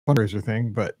fundraiser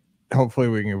thing, but hopefully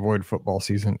we can avoid football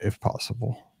season if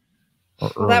possible.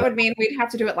 Well, that would mean we'd have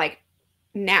to do it like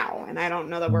now, and I don't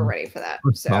know that we're ready for that.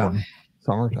 So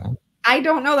summertime. I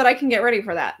don't know that I can get ready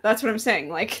for that. That's what I'm saying.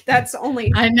 Like that's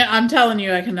only. I know. I'm telling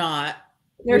you, I cannot.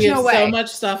 There's no way. So much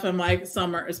stuff in my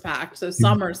summer is packed, so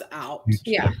summer's out.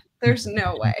 Yeah, there's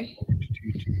no way.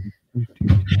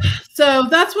 So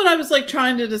that's what I was like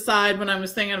trying to decide when I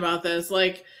was thinking about this.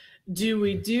 Like, do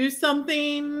we do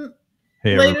something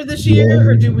later this year,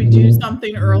 or do we do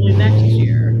something early next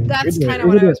year? That's kind of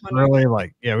what I was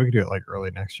wondering. We could do it like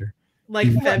early next year.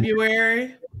 Like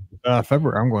February?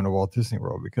 February, I'm going to Walt Disney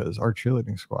World because our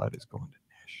cheerleading squad is going to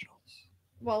nationals.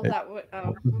 Well, that would.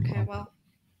 Oh, okay. Well,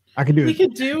 I could do it. We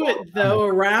could do it though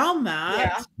around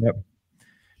that. Yeah. Yep.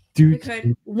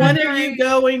 Dude, when are you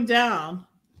going down?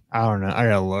 I don't know. I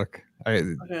gotta look.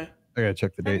 I gotta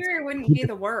check the dates. February wouldn't be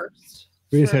the worst.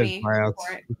 We just had tryouts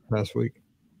last week.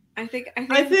 I think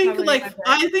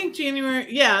January.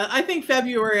 Yeah, I think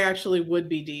February actually would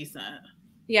be decent.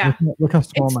 Yeah, look how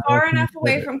small it's far enough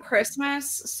away from Christmas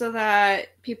so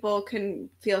that people can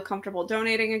feel comfortable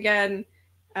donating again.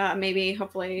 Maybe,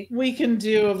 hopefully, we can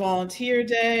do a volunteer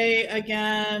day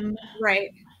again.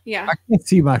 Right? Yeah. I can't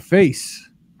see my face.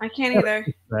 I can't either.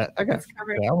 I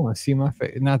want to see my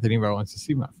face. Not that anybody wants to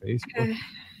see my face. But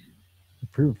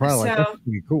probably like that's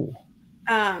pretty cool.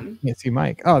 Can't see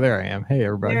Mike. Oh, there I am. Hey,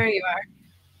 everybody. There you are.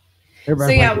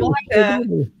 Everybody, so yeah, we'll have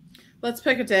to. Let's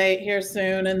pick a date here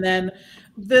soon, and then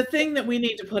the thing that we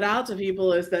need to put out to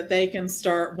people is that they can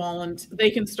start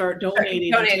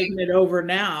donating and taking it over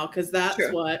now, because that's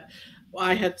what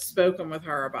I had spoken with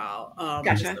her about.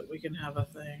 Gotcha. That we can have a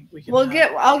thing.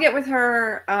 I'll get with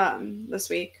her this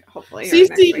week, hopefully.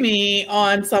 CC me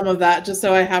on some of that, just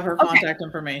so I have her contact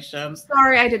information.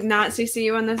 Sorry, I did not CC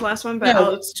you on this last one, but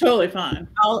no, it's totally fine.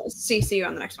 I'll CC you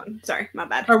on the next one. Sorry, my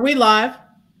bad. Are we live?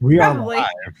 We Probably. Are live.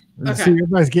 Okay. So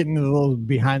everybody's getting a little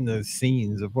behind the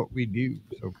scenes of what we do.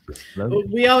 So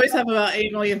we always have about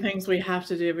 8 million things we have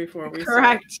to do before we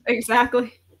start.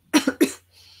 Exactly.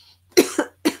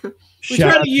 We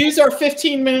try to use our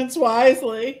 15 minutes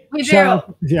wisely. We do.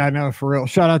 Yeah, I know, for real.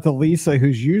 Shout out to Lisa,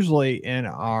 who's usually in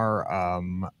our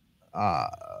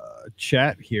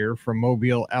chat here from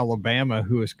Mobile, Alabama,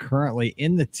 who is currently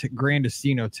in the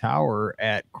Grandestino Tower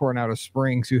at Coronado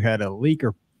Springs, who had a leak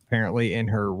apparently in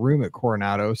her room at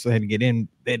Coronado, so they had to get in.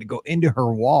 They had to go into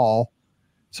her wall.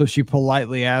 So she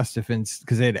politely asked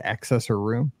because they had to access her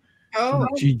room. Oh, so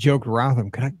she joked around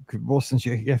with them. Since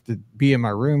you have to be in my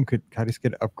room, could I just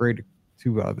get upgraded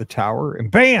to the tower? And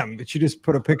bam! She just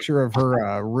put a picture of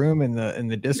her room in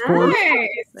the Discord. Nice.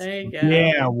 There you go.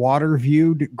 Yeah, water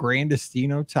viewed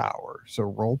Grandestino Tower. So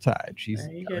roll tide. She's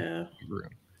there you go. Room.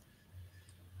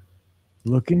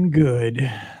 Looking good.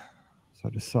 So I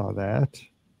just saw that.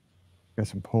 Got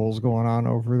some polls going on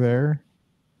over there.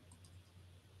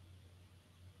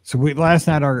 So last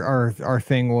night our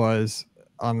thing was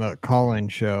on the call-in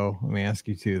show. Let me ask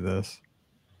you this.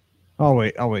 I'll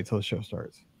wait till the show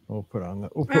starts. We'll put it on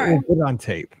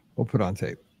tape. We'll put it on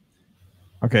tape.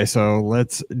 Okay, so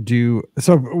let's do.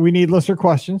 So we need listener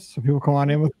questions. So people come on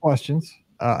in with questions.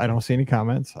 I don't see any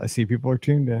comments. I see people are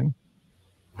tuned in.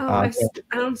 Oh, I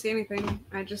don't see anything.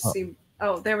 I just see.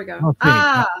 Oh, there we go.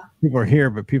 People are here,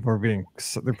 but people are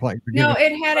they're playing. No,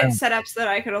 it had it set up so that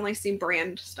I could only see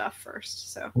brand stuff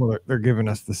first. So they're giving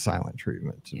us the silent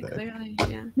treatment today. Clearly,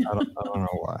 yeah. I don't know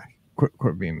why.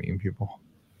 Quit being mean, people.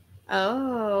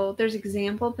 Oh, there's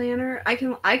example banner. I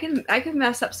can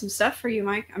mess up some stuff for you,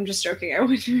 Mike. I'm just joking. I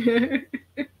would.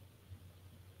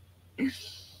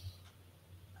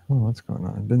 What's going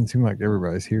on? It doesn't seem like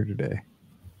everybody's here today.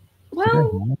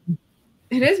 Well,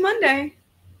 it is Monday.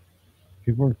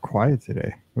 People are quiet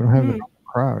today. We don't have a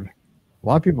crowd. A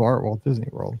lot of people are at Walt Disney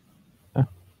World. Yeah.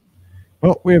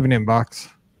 Well, we have an inbox.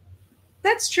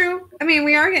 That's true. I mean,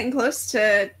 we are getting close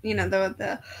to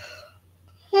the.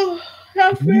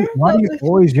 Why do you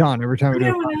always yawn every time we do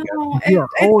a podcast? You are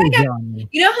always yawning.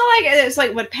 You know how it's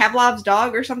like what Pavlov's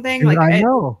dog or something? Like I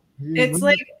know. It's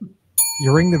like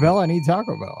you ring the bell, I need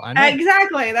Taco Bell. I know.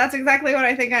 Exactly. That's exactly what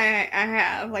I think I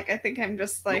have. Like I think I'm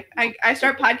just like I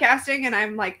start podcasting and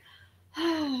I'm like,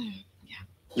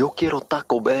 Yo quiero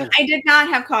Taco Bell. I did not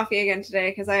have coffee again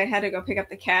today because I had to go pick up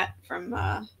the cat from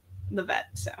the vet.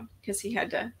 So because he had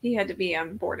to be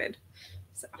boarded.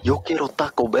 So Yo quiero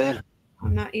Taco Bell.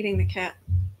 I'm not eating the cat.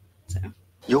 So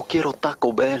Yo quiero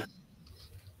Taco Bell.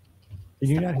 Can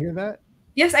you not hear that?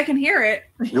 Yes, I can hear it.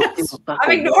 Yes. I'm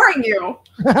ignoring you.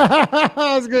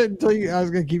 I was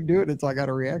gonna keep doing it until I got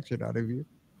a reaction out of you.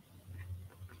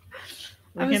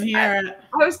 I can hear it.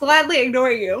 I was gladly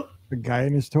ignoring you. The guy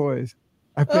and his toys.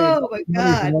 I paid Oh my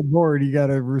God. for that board. You got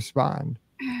to respond.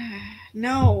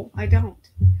 No, I don't.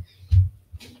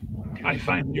 I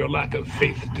find your lack of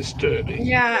faith disturbing.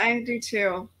 Yeah, I do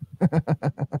too.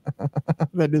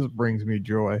 That just brings me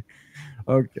joy.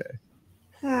 Okay.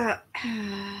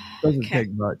 Doesn't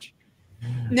take much.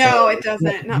 No, it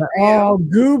doesn't. Not for Oh, you.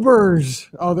 goobers.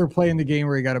 Oh, they're playing the game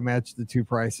where you got to match the two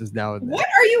prices now and then. What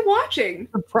are you watching?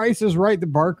 The Price is Right, the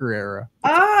Barker era.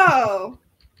 Oh.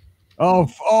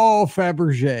 Oh,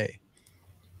 Fabergé.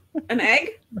 An egg?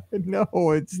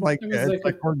 No, it's like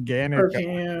organic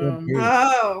perfume.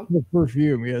 Oh. The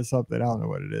perfume. Yeah, something. I don't know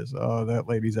what it is. Oh, that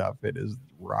lady's outfit is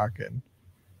rocking.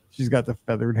 She's got the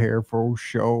feathered hair for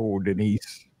show,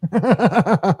 Denise.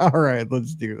 All right,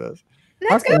 let's do this.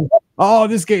 Let's go. Oh,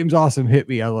 this game's awesome. Hit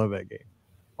me. I love that game.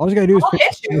 All you gotta do is I'll pick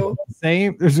hit you. the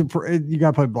same. You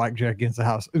gotta play blackjack against the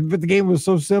house. But the game was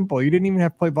so simple. You didn't even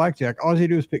have to play blackjack. All you had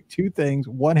to do is pick two things.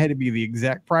 One had to be the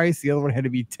exact price. The other one had to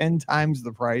be 10 times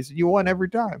the price. And you won every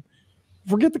time.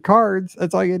 Forget the cards.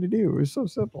 That's all you had to do. It was so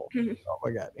simple. Oh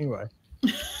my God. Anyway.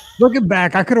 Looking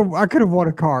back, I could have won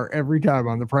a car every time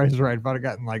on The Price is Right if I'd have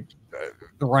gotten like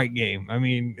the right game. I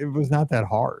mean, it was not that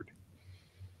hard.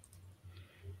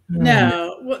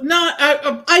 No, not.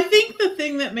 I think the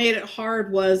thing that made it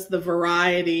hard was the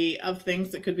variety of things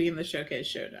that could be in the Showcase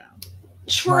Showdown.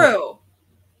 True.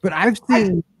 But I've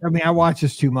seen, I watch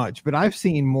this too much, but I've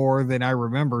seen more than I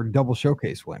remember double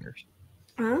showcase winners.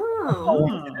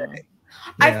 Oh. Yeah.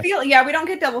 I feel, we don't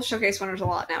get double showcase winners a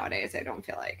lot nowadays. I don't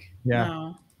feel like.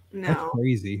 No. That's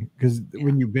crazy. Because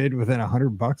when you bid within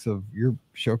 $100 of your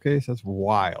showcase, that's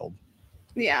wild.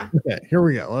 Yeah. Okay, here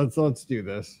we go. Let's do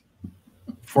this.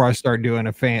 Before I start doing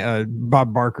a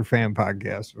Bob Barker fan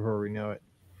podcast, before we know it.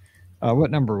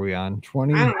 What number are we on?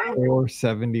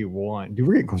 2471. Dude,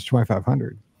 we're getting close to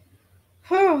 2,500.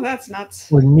 Oh, that's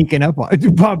nuts. We're sneaking up on.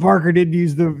 Bob Barker did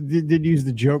use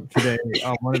the joke today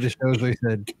on one of the shows. They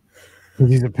said,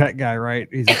 because he's a pet guy, right?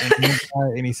 He's an animal guy,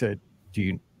 and he said,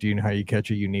 "Do you know how you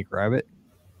catch a unique rabbit?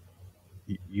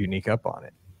 Unique up on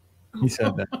it." He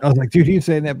said that. I was like, dude, he was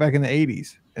saying that back in the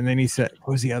 80s. And then he said,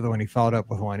 what was the other one? He followed up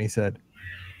with one. He said,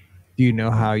 do you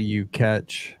know how you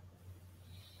catch?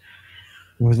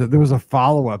 There was a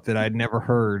follow-up that I'd never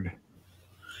heard.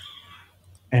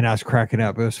 And I was cracking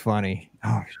up. It was funny.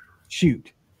 Oh,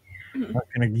 shoot. I'm not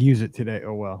going to use it today.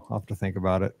 Oh, well, I'll have to think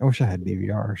about it. I wish I had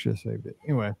DVR. I should have saved it.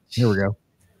 Anyway, here we go.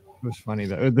 It was funny.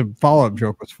 The follow-up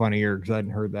joke was funnier because I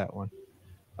hadn't heard that one.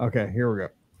 Okay, here we go.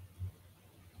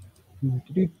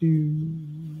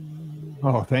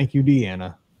 Oh, thank you,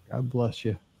 Deanna. God bless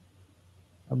you.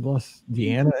 God bless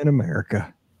Deanna in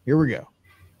America. Here we go.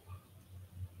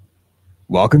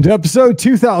 Welcome to episode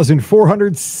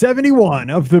 2471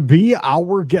 of the Be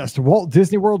Our Guest Walt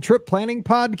Disney World Trip Planning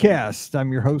Podcast.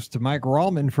 I'm your host, Mike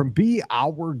Rallman from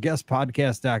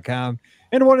BeOurGuestPodcast.com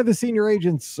and one of the senior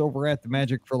agents over at the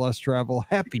Magic for Less Travel.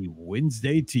 Happy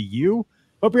Wednesday to you.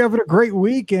 Hope you're having a great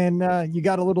week and you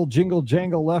got a little jingle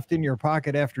jangle left in your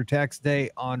pocket after tax day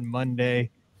on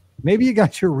Monday. Maybe you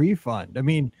got your refund. I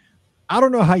mean, I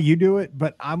don't know how you do it,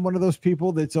 but I'm one of those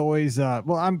people that's always,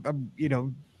 I'm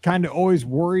kind of always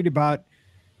worried about,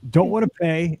 don't want to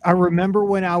pay. I remember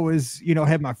when I was,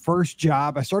 had my first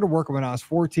job. I started working when I was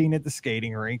 14 at the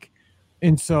skating rink.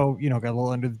 And so, got a little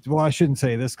under, I shouldn't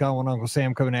say this, got one Uncle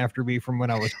Sam coming after me from when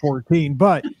I was 14,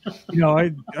 but,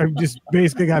 I just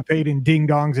basically got paid in ding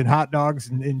dongs and hot dogs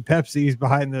and Pepsis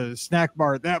behind the snack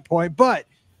bar at that point. But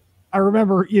I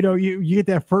remember, you get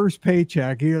that first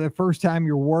paycheck, the first time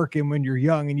you're working when you're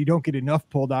young and you don't get enough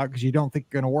pulled out because you don't think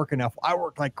you're going to work enough. I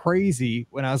worked like crazy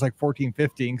when I was like 14,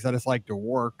 15 because I just like to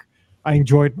work. I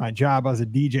enjoyed my job. I was a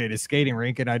DJ at a skating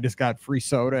rink and I just got free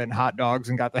soda and hot dogs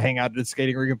and got to hang out at the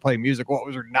skating rink and play music. What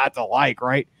was there not to like,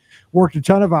 right? Worked a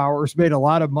ton of hours, made a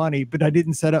lot of money, but I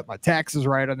didn't set up my taxes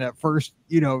right on that first,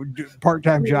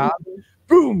 part-time job.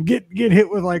 Boom, get hit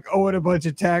with like owing a bunch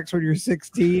of tax when you're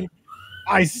 16.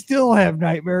 I still have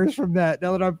nightmares from that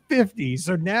now that I'm 50.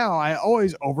 So now I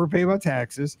always overpay my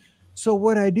taxes. So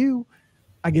what I do,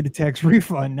 I get a tax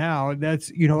refund now.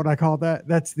 That's, what I call that?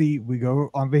 That's we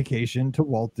go on vacation to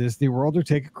Walt Disney World or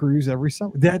take a cruise every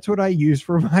summer. That's what I use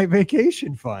for my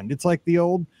vacation fund. It's like the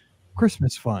old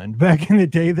Christmas fund back in the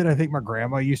day that I think my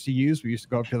grandma used to use. We used to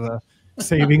go up to the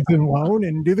savings and loan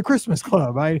and do the Christmas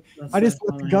club. I just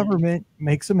let the government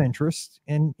make some interest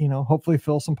and, hopefully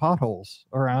fill some potholes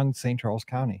around St. Charles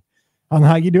County. I don't know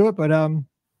how you do it, but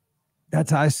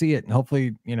that's how I see it. And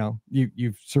hopefully,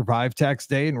 you've survived tax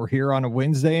day and we're here on a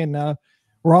Wednesday and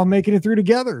we're all making it through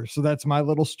together. So that's my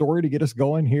little story to get us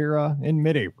going here in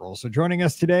mid-April. So joining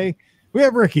us today, we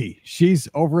have Rikki. She's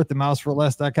over at the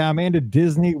mouseforless.com and at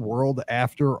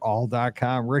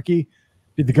DisneyWorldAfterAll.com. Rikki,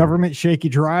 Did the government shake you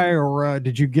dry, or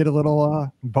did you get a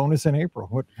little bonus in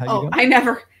April? How you I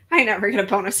never get a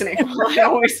bonus in April. I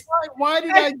always. Why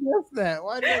did I guess that?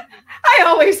 Why did I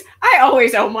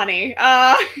always owe money.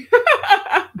 I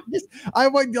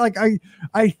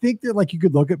think that like you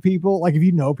could look at people, like if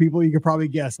you know people, you could probably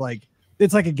guess like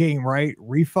it's like a game, right?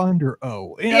 Refund or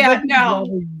owe. Yeah,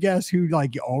 no. Guess who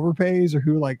like overpays or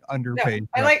who like underpays.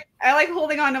 No, I like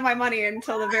holding on to my money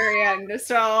until the very end.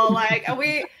 So like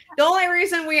the only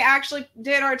reason we actually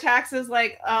did our taxes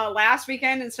like last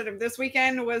weekend instead of this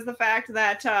weekend was the fact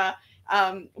that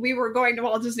we were going to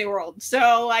Walt Disney World.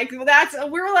 So like we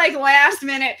were like last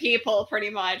minute people pretty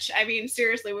much. I mean,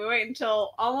 seriously, we wait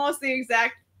until almost the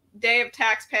exact day of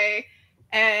tax pay.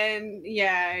 And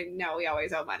yeah, no, we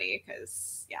always owe money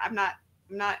because I'm not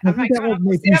giving them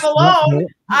a loan.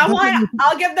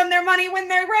 I'll give them their money when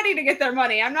they're ready to get their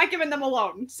money. I'm not giving them a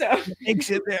loan. So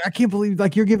I can't believe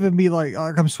like you're giving me like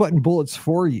I'm sweating bullets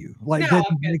for you. Like that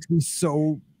makes me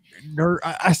so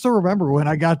I still remember when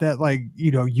I got that like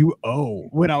you owe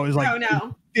when I was like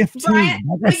 15. Brian,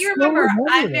 but you remember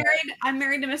I'm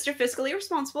married to Mr. Fiscally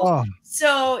Responsible. Oh.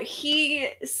 So he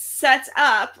sets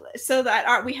up so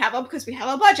that we have a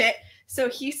budget. So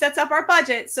he sets up our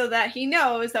budget so that he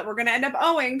knows that we're going to end up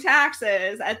owing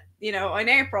taxes at in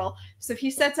April. So he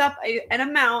sets up an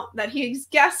amount that he's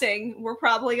guessing we're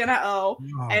probably going to owe.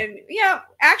 Oh. And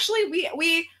actually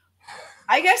we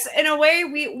I guess in a way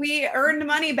we earned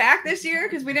money back this year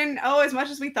because we didn't owe as much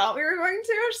as we thought we were going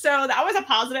to. So that was a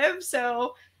positive.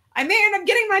 So I may end up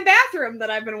getting my bathroom that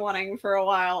I've been wanting for a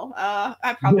while.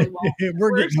 I probably won't.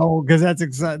 We're getting old because that's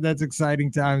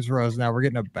exciting times for us now. We're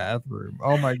getting a bathroom.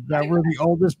 Oh my God, we're the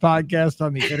oldest podcast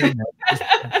on the internet.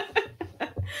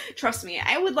 Trust me,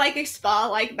 I would like a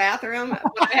spa-like bathroom.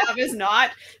 What I have is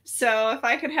not. So if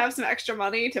I could have some extra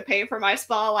money to pay for my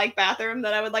spa-like bathroom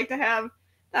that I would like to have,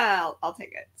 I'll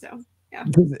take it. So yeah.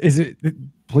 Is it?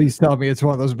 Please tell me it's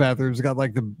one of those bathrooms that got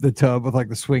like the tub with like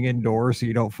the swing-in door so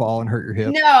you don't fall and hurt your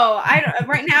hip. No, I don't.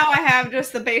 Right now I have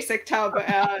just the basic tub,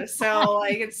 so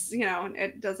like it's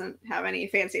it doesn't have any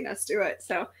fanciness to it.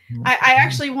 So I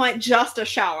actually want just a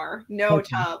shower, no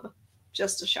tub,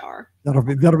 just a shower.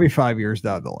 That'll be 5 years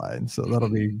down the line, so that'll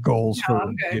be goals for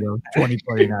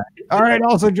 2029. All right.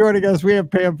 Also joining us, we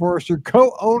have Pam Forrester,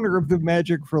 co-owner of the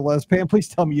Magic for Less. Pam, please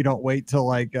tell me you don't wait till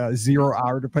like 0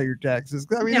 hour to pay your taxes.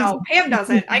 I mean, no, Pam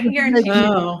doesn't. I can guarantee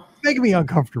you. Making me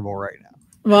uncomfortable right now.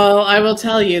 Well, I will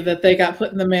tell you that they got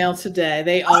put in the mail today.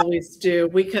 They always do.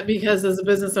 Because as a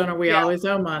business owner, we always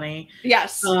owe money.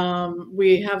 Yes.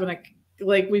 We have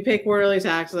we pay quarterly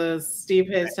taxes. Steve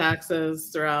pays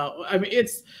taxes throughout. I mean,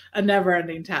 it's a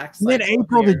never-ending tax cycle. Then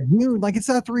April to June, like it's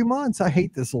not 3 months. I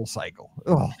hate this little cycle.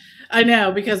 Ugh. I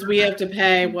know, because we have to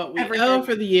pay what we owe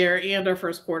for the year and our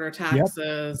first quarter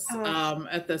taxes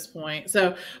at this point.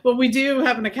 So, but we do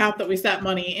have an account that we set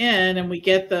money in, and we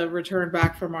get the return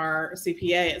back from our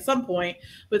CPA at some point.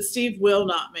 But Steve will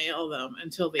not mail them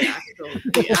until the actual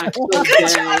Good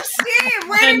job, Steve.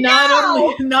 And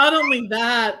not only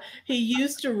that, he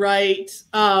used to write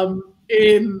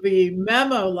in the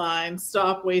memo line,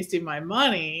 "Stop wasting my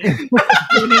money,"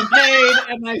 when he paid,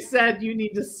 and I said, "You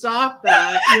need to stop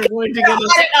that. You're going to get us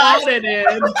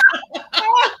audited."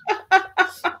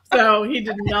 So he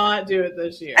did not do it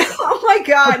this year. Oh my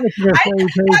God! Hang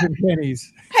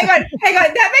on.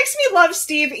 That makes me love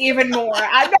Steve even more.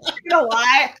 I'm not gonna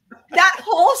lie. That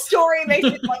whole story makes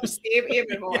me love Steve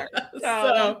even more.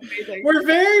 So we're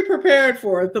very prepared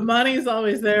for it. The money's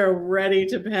always there, ready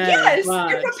to pay. Yes,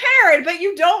 you're prepared, but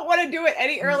you don't want to do it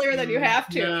any earlier than you have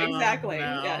to. No, exactly.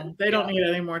 No. Yeah. They don't need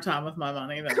any more time with my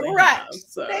money than correct. They have,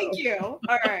 so. Thank you.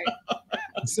 All right.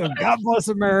 So God bless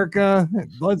America.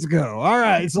 Let's go. All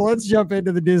right. So let's jump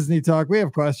into the Disney talk. We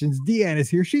have questions. Deanna's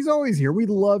here. She's always here. We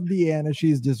love Deanna.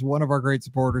 She's just one of our great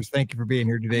supporters. Thank you for being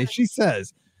here today. She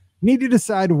says, need to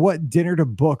decide what dinner to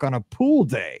book on a pool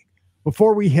day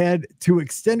before we head to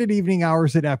extended evening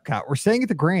hours at Epcot. We're staying at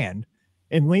the Grand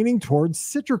and leaning towards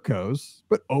Citricos,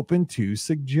 but open to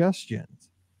suggestions.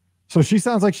 So she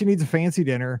sounds like she needs a fancy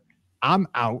dinner. I'm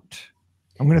out.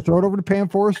 I'm going to throw it over to Pam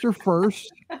Forrester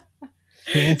first.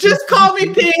 Just call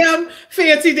me Pam,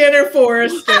 Fancy Dinner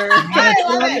Forrester.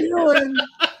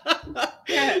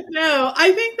 No,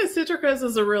 I think the Citricos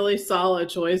is a really solid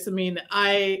choice. I mean,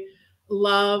 I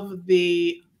love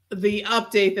the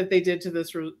update that they did to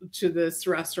this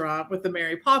restaurant with the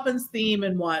Mary Poppins theme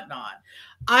and whatnot.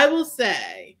 I will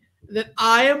say that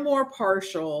I am more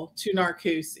partial to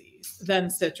Narcoossee's than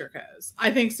Citricos.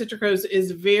 I think Citricos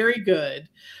is very good,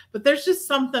 but there's just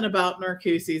something about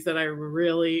Narcoossee's that I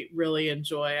really, really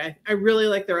enjoy. I really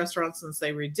like the restaurant since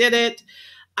they redid it.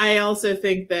 I also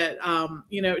think that,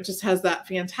 it just has that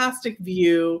fantastic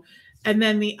view. And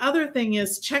then the other thing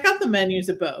is check out the menus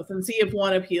of both and see if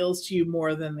one appeals to you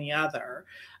more than the other.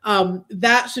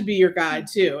 That should be your guide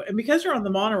too. And because you're on the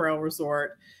monorail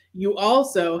resort, you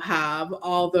also have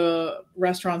all the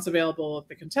restaurants available at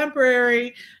the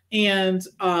Contemporary and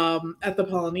at the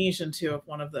Polynesian too, if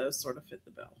one of those sort of fit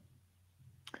the bill.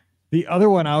 The other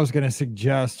one I was going to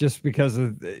suggest, just because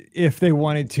of if they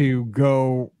wanted to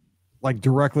go like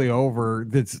directly over,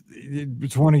 it's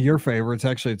one of your favorites.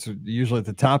 Actually, it's usually at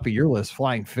the top of your list,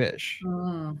 Flying Fish,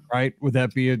 right? Would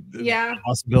that be a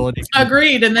possibility?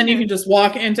 Agreed. And then you can just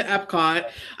walk into Epcot.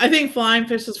 I think Flying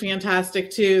Fish is fantastic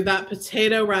too. That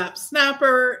potato wrap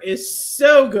snapper is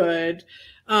so good.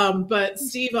 But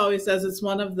Steve always says it's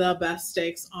one of the best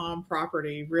steaks on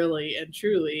property, really and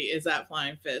truly, is at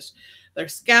Flying Fish. Their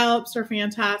scallops are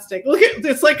fantastic. Look at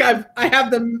this, like I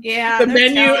have the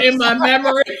menu in my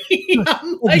memory.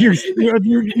 Like, you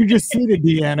just seated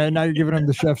Deanna, and now you're giving them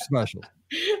the chef special.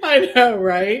 I know,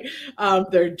 right?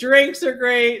 Their drinks are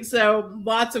great, so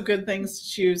lots of good things to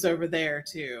choose over there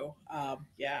too.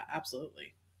 Yeah,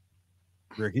 absolutely.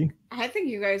 Rikki, I think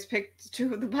you guys picked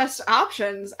two of the best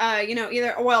options.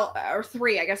 Or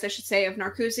three, I guess I should say, of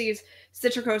Narcoossee's,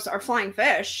 Citricos, or Flying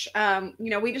Fish.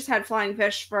 We just had Flying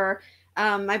Fish for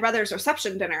my brother's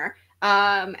reception dinner.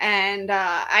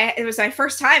 It was my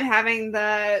first time having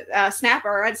the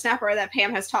red snapper that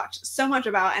Pam has talked so much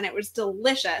about, and it was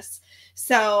delicious.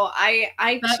 So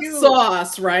I too,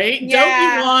 sauce, right?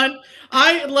 Yeah.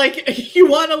 You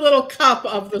want a little cup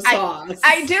of the sauce.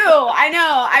 I do. I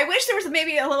know. I wish there was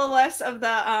maybe a little less of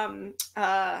the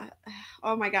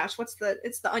oh my gosh,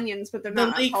 it's the onions, but they're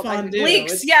not leek called fondue.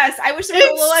 Leeks. Yes, I wish there was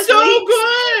a little less so leeks.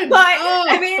 Good. But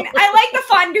I mean, I like the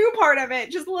fondue part of it.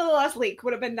 Just a little less leek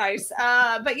would have been nice.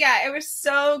 But yeah, it was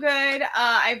so good.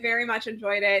 I very much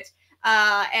enjoyed it.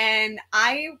 And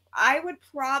I would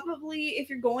probably, if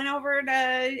you're going over to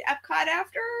Epcot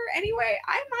after anyway,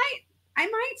 I might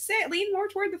lean more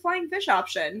toward the Flying Fish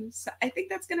option. So I think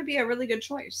that's going to be a really good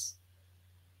choice.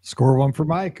 Score one for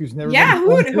Mike, who's never. Yeah,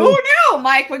 who knew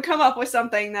Mike would come up with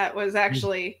something that was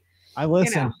actually. I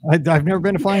listen. I've never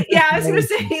been to Flying Fish. Yeah, I was going to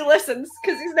say he listens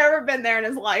because he's never been there in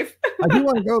his life. I do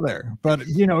want to go there, but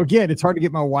again, it's hard to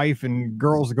get my wife and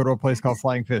girls to go to a place called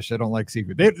Flying Fish. They don't like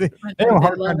seafood. They have a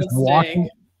hard time just walking.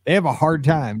 They have a hard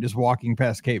time just walking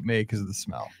past Cape May because of the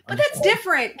smell. But that's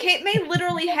different. Cape May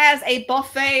literally has a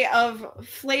buffet of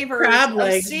flavors crab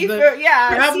legs, of seafood.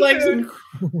 Crab legs and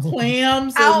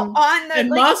clams and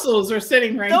mussels are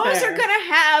sitting right there. Those are going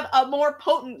to have a more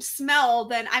potent smell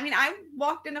than, I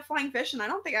walked into Flying Fish and I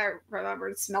don't think I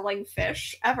remembered smelling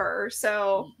fish ever.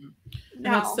 So,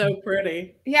 no. That's so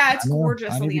pretty. Yeah, it's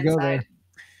gorgeous on the inside.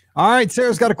 All right,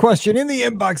 Sarah's got a question in the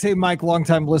inbox. Hey, Mike,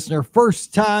 longtime listener,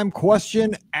 first time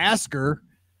question asker.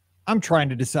 I'm trying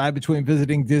to decide between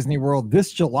visiting Disney World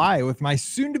this July with my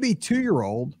soon-to-be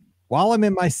 2-year-old while I'm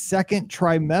in my second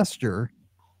trimester,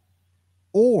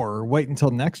 or wait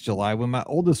until next July when my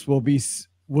oldest will be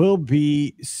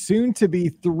soon-to-be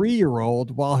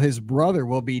 3-year-old while his brother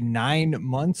will be 9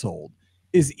 months old.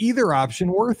 Is either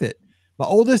option worth it? My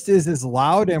oldest is as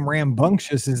loud and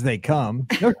rambunctious as they come.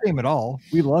 No shame at all.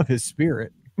 We love his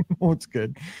spirit. Oh, it's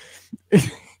good.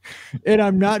 And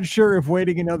I'm not sure if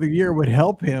waiting another year would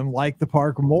help him like the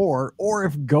park more, or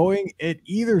if going at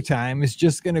either time is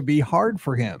just going to be hard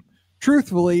for him.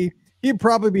 Truthfully, he'd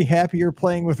probably be happier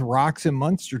playing with rocks and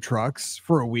monster trucks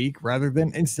for a week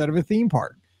instead of a theme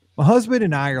park. My husband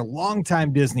and I are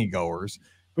longtime Disney goers,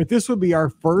 but this would be our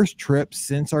first trip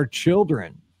since our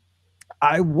children.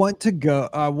 I wanted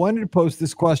to post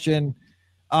this question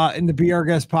in the Be Our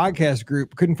Guest podcast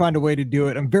group. Couldn't find a way to do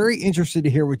it. I'm very interested to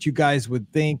hear what you guys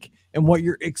would think and what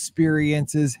your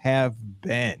experiences have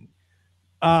been.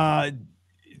 What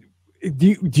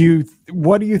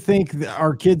do you think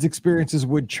our kids' experiences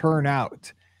would churn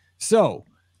out? So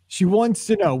she wants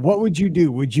to know, what would you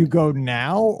do? Would you go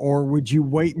now, or would you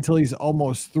wait until he's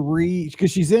almost 3?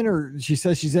 Because she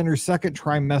says she's in her second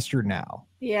trimester now.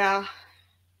 Yeah.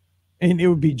 And it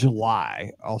would be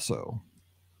July also.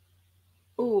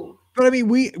 Ooh. But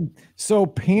so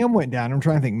Pam went down. I'm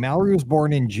trying to think. Mallory was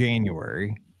born in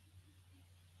January.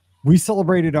 We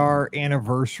celebrated our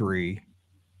anniversary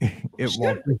at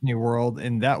Walt Disney World,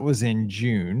 and that was in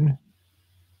June.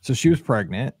 So she was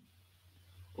pregnant.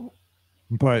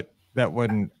 But that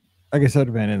wouldn't, I guess that would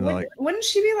have been in the Wouldn't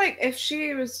she be like, if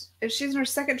she's in her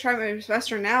second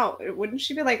trimester now, wouldn't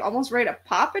she be like almost ready to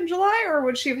pop in July, or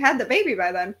would she have had the baby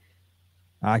by then?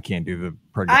 I can't do the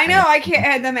pregnant. I know, I can't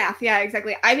add the math. Yeah,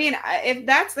 exactly. I mean, if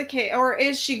that's the case, or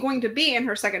is she going to be in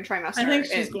her second trimester? I think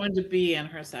she's going to be in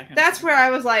her second. That's where I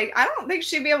was like, I don't think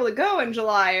she'd be able to go in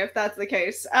July if that's the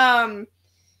case.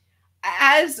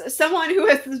 As someone who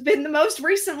has been the most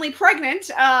recently pregnant,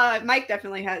 Mike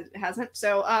definitely hasn't.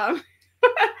 So I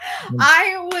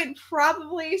would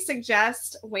probably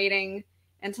suggest waiting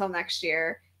until next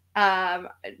year.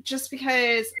 Just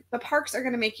because the parks are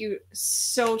going to make you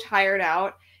so tired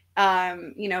out.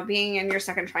 You know, being in your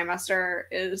second trimester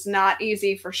is not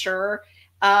easy for sure.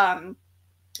 And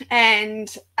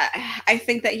I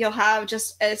think that you'll have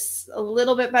just a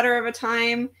little bit better of a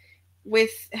time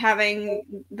with having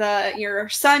your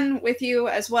son with you,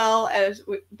 as well as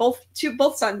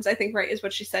both sons, I think, right, is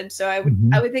what she said. So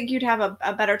I would think you'd have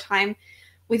a better time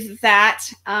with that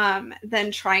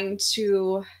than trying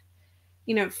to,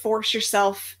 you know, force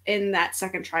yourself in that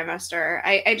second trimester.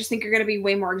 I just think you're going to be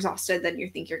way more exhausted than you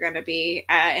think you're going to be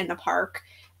in the park.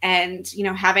 And, you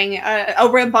know, having a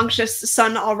rambunctious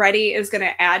son already is going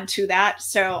to add to that.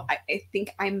 So I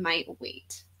think I might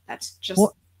wait. That's just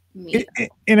me.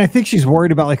 And I think she's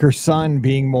worried about like her son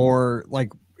being more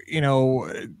like, you know,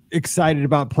 excited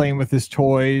about playing with his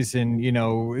toys and, you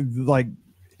know, like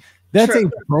that's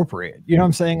inappropriate. You know what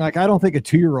I'm saying? Like, I don't think a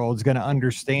 2-year-old is going to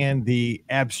understand the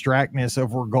abstractness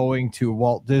of we're going to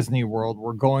Walt Disney World.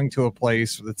 We're going to a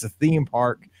place that's a theme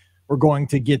park. We're going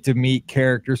to get to meet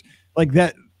characters like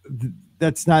that.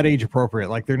 That's not age appropriate.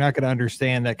 Like, they're not going to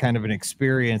understand that kind of an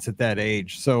experience at that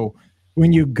age. So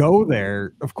when you go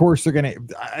there, of course, they're going to,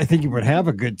 I think he would have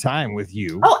a good time with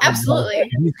you. Oh, absolutely.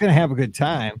 He's going to have a good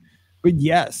time. But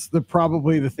yes,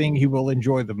 probably the thing he will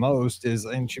enjoy the most is,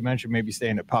 and she mentioned maybe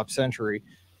staying at Pop Century,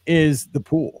 is the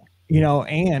pool, you know,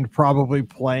 and probably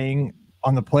playing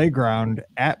on the playground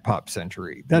at Pop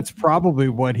Century. That's probably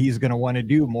what he's going to want to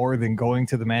do more than going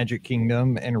to the Magic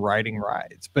Kingdom and riding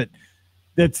rides. But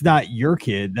that's not your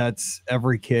kid. That's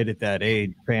every kid at that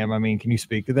age. Pam, I mean, can you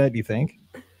speak to that, do you think?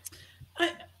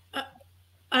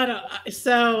 I don't.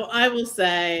 So I will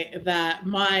say that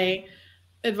my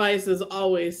advice is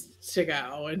always to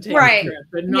go and take a trip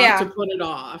and not to put it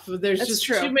off. There's just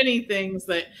too many things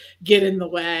that get in the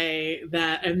way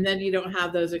and then you don't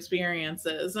have those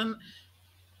experiences. And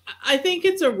I think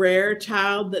it's a rare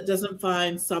child that doesn't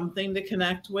find something to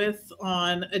connect with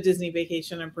on a Disney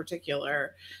vacation in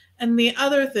particular. And the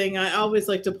other thing I always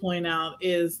like to point out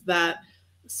is that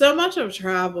so much of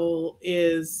travel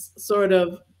is sort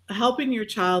of helping your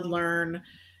child learn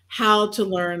how to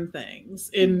learn things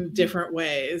in different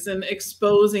ways and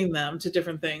exposing them to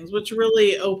different things, which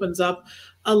really opens up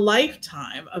a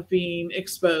lifetime of being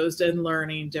exposed and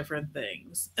learning different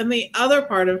things. And the other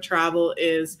part of travel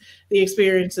is the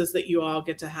experiences that you all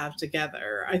get to have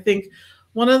together. I think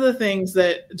one of the things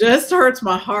that just hurts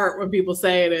my heart when people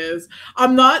say it is,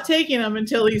 I'm not taking him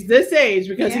until he's this age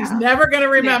because he's never going to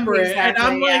remember it. And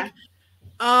I'm like,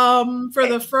 for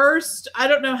the first, I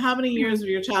don't know how many years of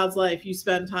your child's life you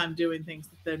spend time doing things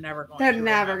that they're never going to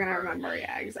remember.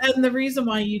 Yeah, exactly. And the reason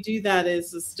why you do that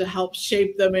is to help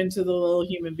shape them into the little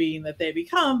human being that they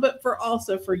become, but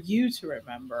also for you to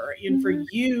remember and for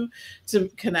you to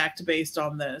connect based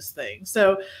on those things.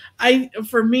 So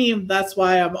for me, that's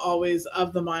why I'm always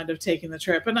of the mind of taking the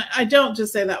trip. And I don't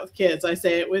just say that with kids. I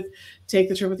say it with take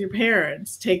the trip with your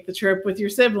parents, take the trip with your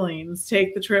siblings,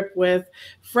 take the trip with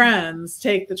friends,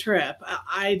 take the trip.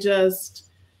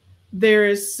 There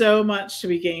is so much to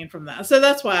be gained from that. So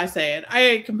that's why I say it.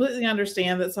 I completely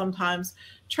understand that sometimes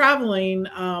traveling,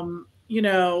 you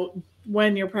know,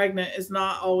 when you're pregnant is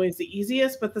not always the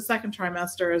easiest, but the second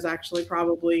trimester is actually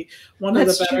probably one of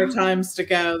the better times to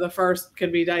go. The first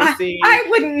can be dicey. I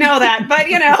wouldn't know that, but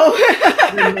you know.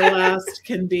 And the last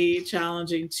can be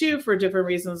challenging too for different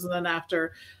reasons. And then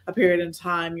after a period in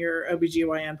time, your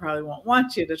OBGYN probably won't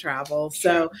want you to travel.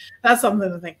 So that's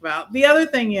something to think about. The other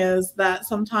thing is that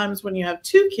sometimes when you have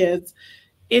 2 kids,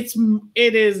 it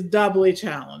is doubly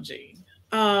challenging.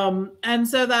 And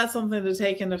so that's something to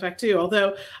take into effect too.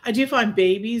 Although I do find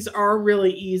babies are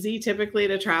really easy typically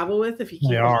to travel with if you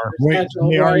keep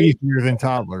they are easier than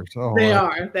toddlers.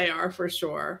 They are for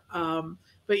sure.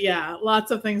 But yeah,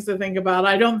 lots of things to think about.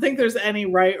 I don't think there's any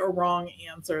right or wrong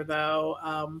answer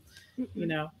though. You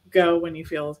know, go when you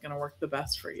feel is going to work the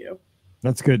best for you.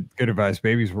 That's good advice.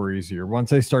 Babies were easier once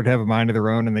they start to have a mind of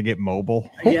their own and they get mobile.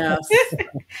 Yes.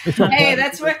 Hey,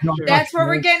 that's what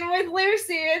we're getting with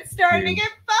Lucy. It's starting to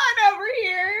get fun over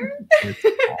here.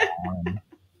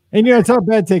 And you know, it's not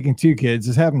bad taking 2 kids.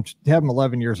 Just have them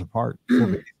 11 years apart.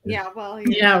 Yeah, well,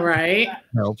 yeah, right.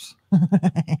 Helps.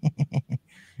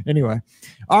 Anyway,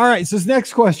 all right. So this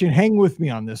next question, hang with me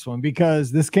on this one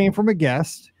because this came from a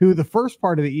guest who the first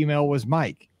part of the email was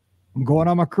Mike. I'm going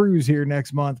on my cruise here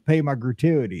next month, pay my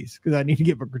gratuities because I need to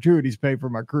get my gratuities paid for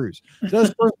my cruise. So that's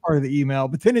the first part of the email,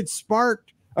 but then it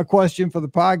sparked a question for the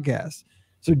podcast.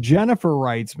 So Jennifer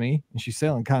writes me, and she's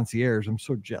sailing concierge. I'm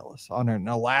so jealous on an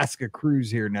Alaska cruise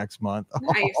here next month.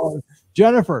 Nice. Oh,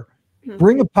 Jennifer,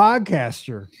 bring a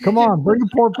podcaster. Come on, bring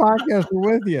a poor podcaster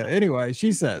with you. Anyway,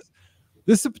 she says,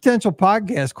 this is a potential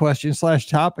podcast question /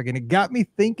 topic, and it got me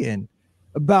thinking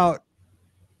about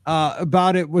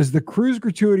it was the cruise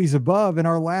gratuities above in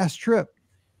our last trip.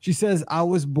 She says, I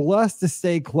was blessed to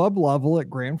stay club level at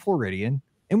Grand Floridian,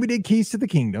 and we did Keys to the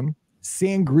Kingdom,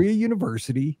 Sangria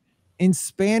University, and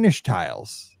Spanish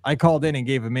Tiles. I called in and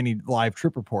gave a mini live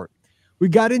trip report. We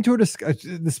got into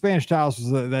the Spanish Tiles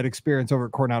was that experience over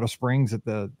at Coronado Springs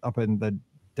up in the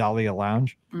Dahlia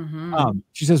Lounge.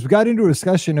 She says we got into a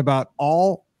discussion about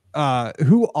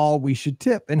who all we should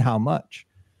tip and how much.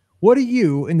 What do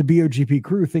you and the BOGP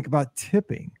crew think about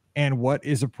tipping and what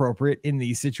is appropriate in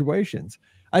these situations?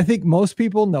 I think most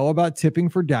people know about tipping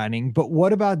for dining, but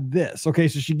what about this? Okay,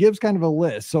 so she gives kind of a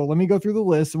list. So let me go through the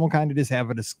list and we'll kind of just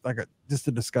have just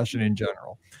a discussion in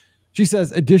general. She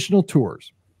says additional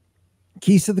tours,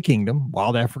 Keys to the Kingdom,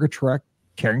 Wild Africa Trek,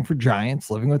 Caring for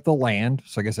Giants, Living with the Land.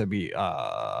 So I guess that'd be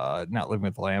not Living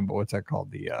with the Land, but what's that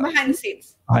called? The behind the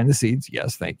scenes. Behind the scenes,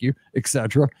 yes, thank you,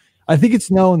 etc. I think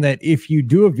it's known that if you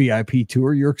do a VIP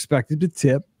tour, you're expected to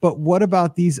tip. But what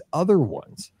about these other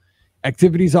ones?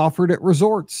 Activities offered at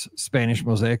resorts, Spanish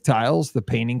mosaic tiles, the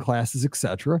painting classes,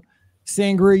 etc.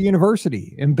 Sangria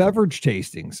University and beverage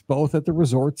tastings, both at the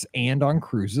resorts and on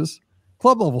cruises.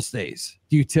 Club level stays.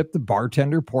 Do you tip the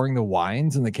bartender pouring the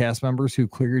wines and the cast members who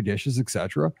clear your dishes,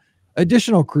 etc.?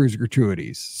 Additional cruise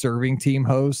gratuities, serving team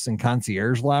hosts and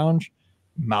concierge lounge,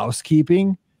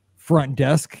 mousekeeping, front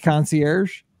desk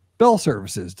concierge, bell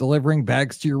services, delivering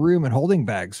bags to your room and holding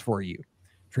bags for you.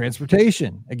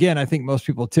 Transportation. Again, I think most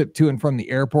people tip to and from the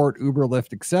airport, Uber,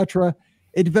 Lyft, etc.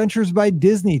 Adventures by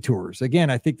Disney tours. Again,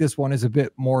 I think this one is a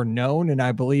bit more known, and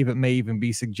I believe it may even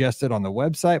be suggested on the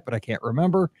website, but I can't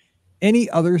remember. Any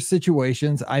other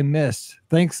situations I missed?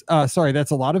 Thanks. Sorry,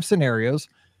 that's a lot of scenarios.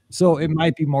 So it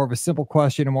might be more of a simple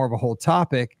question and more of a whole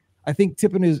topic. I think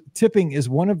tipping is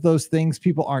one of those things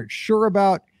people aren't sure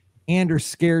about and are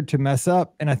scared to mess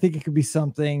up. And I think it could be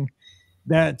something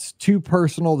that's too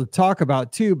personal to talk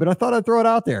about too, but I thought I'd throw it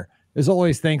out there. As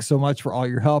always, thanks so much for all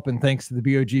your help. And thanks to the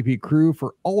BOGP crew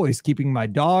for always keeping my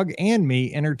dog and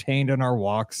me entertained on our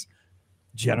walks.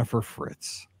 Jennifer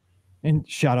Fritz. And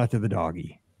shout out to the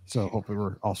doggy. So hopefully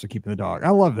we're also keeping the dog. I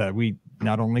love that. We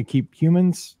not only keep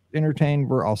humans entertained,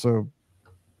 we're also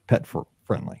pet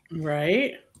friendly.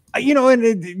 Right.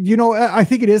 I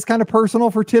think it is kind of personal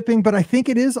for tipping, but I think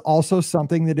it is also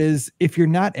something that is, if you're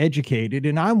not educated,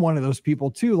 and I'm one of those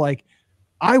people too, like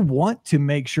I want to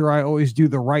make sure I always do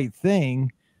the right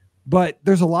thing, but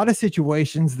there's a lot of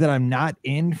situations that I'm not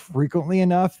in frequently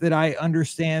enough that I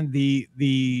understand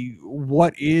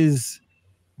what is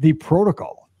the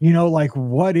protocol, like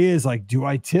what is like, do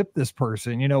I tip this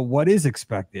person? What is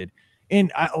expected?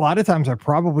 And a lot of times I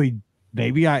probably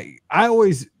I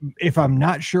always, if I'm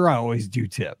not sure, I always do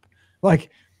tip. Like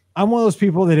I'm one of those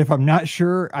people that if I'm not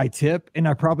sure, I tip, and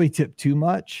I probably tip too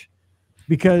much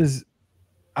because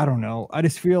I don't know. I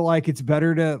just feel like it's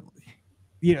better to,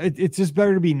 it's just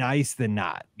better to be nice than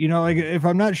not, like if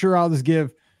I'm not sure, I'll just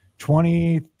give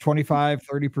 20, 25,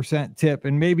 30% tip.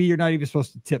 And maybe you're not even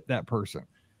supposed to tip that person.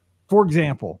 For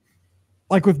example,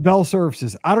 like with bell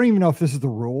services, I don't even know if this is the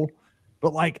rule,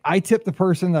 but like I tip the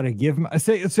person that I give them.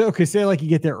 Say like you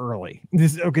get there early.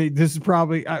 This is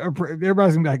probably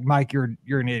everybody's gonna be like, Mike, you're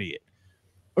an idiot.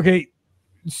 Okay,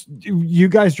 you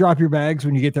guys drop your bags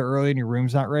when you get there early and your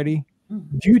room's not ready.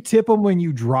 Do you tip them when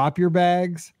you drop your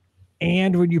bags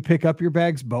and when you pick up your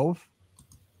bags both?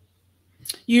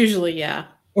 Usually, yeah.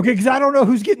 Okay, because I don't know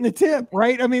who's getting the tip,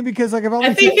 right? I mean, because like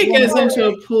I think it goes into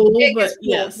a pool, but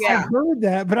yes, I heard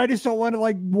that, but I just don't want to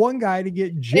like one guy to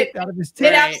get gypped out of his tip.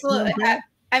 It absolutely.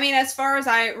 I mean, as far as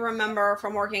I remember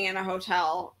from working in a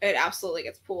hotel, it absolutely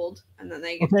gets pooled, and then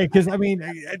they get because I mean,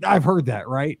 I've heard that,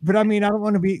 right? But I mean, I don't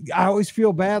want to be. I always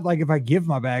feel bad, like if I give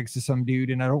my bags to some dude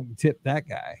and I don't tip that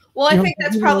guy. Well, I think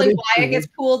that's probably why it gets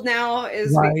pooled now, is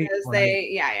because they,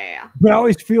 yeah. But I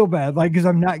always feel bad, like because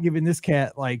I'm not giving this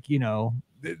cat like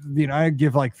I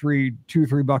give like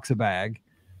 $2-3 a bag.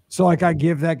 So like I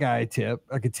give that guy a tip,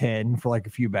 like a 10 for like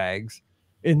a few bags.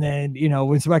 And then,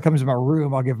 when somebody comes to my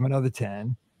room, I'll give them another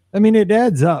 10. I mean, it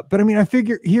adds up, but I mean, I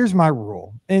figure here's my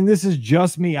rule, and this is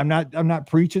just me. I'm not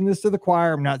preaching this to the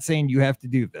choir. I'm not saying you have to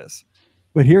do this,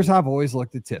 but here's how I've always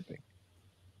looked at tipping.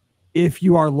 if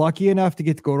you are lucky enough to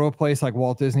get to go to a place like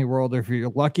Walt Disney World, or if you're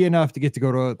lucky enough to get to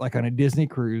go to like on a Disney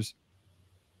cruise,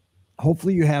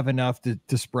 hopefully you have enough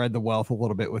to spread the wealth a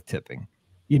little bit with tipping.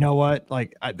 You know what?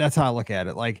 Like that's how I look at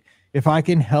it. Like if I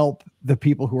can help the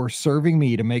people who are serving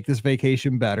me to make this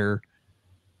vacation better,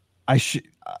 I should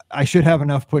have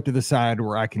enough put to the side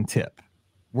where I can tip,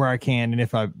 where I can. And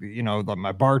if I,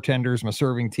 my bartenders, my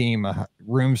serving team, my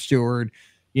room steward,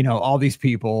 all these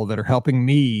people that are helping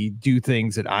me do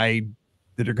things that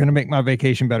are going to make my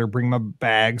vacation better, bring my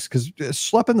bags, because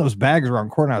schlepping those bags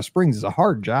around Coronado Springs is a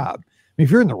hard job. I mean,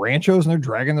 if you're in the ranchos and they're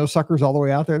dragging those suckers all the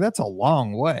way out there, that's a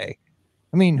long way.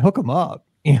 I mean, hook them up,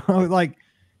 like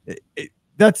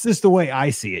that's just the way I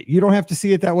see it. You don't have to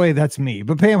see it that way. That's me.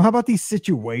 But Pam, how about these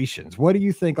situations? What do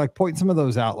you think? Like pointing some of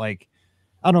those out, like,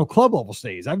 I don't know, club level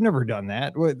stays. I've never done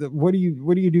that. What do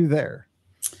you do there?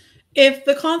 If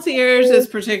the concierge is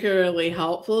particularly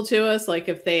helpful to us, like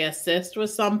if they assist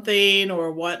with something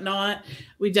or whatnot,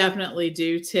 we definitely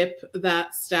do tip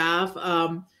that staff.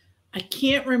 I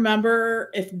can't remember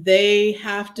if they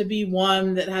have to be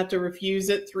one that have to refuse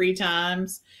it 3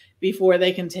 times before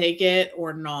they can take it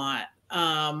or not.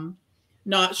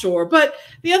 Not sure. But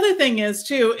the other thing is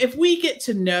too, if we get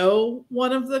to know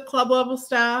one of the club level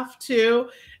staff too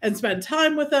and spend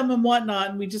time with them and whatnot,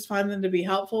 and we just find them to be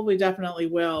helpful, we definitely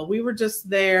will. We were just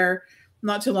there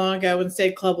not too long ago and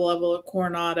stayed club level at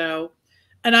Coronado.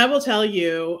 And I will tell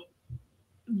you,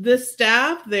 the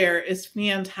staff there is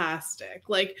fantastic.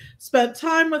 Like spent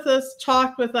time with us,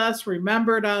 talked with us,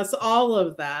 remembered us, all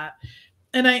of that.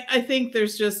 And I think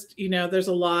there's just, there's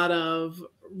a lot of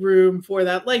room for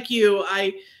that. Like you,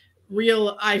 I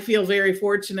feel very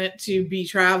fortunate to be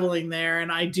traveling there, and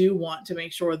I do want to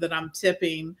make sure that I'm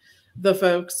tipping the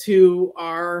folks who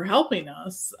are helping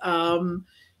us.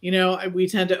 We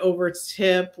tend to over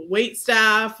tip wait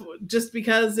staff just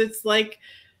because it's like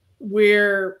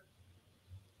we're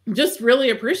just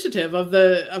really appreciative of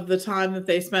the time that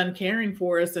they spend caring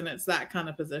for us, and it's that kind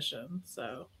of position.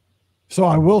 So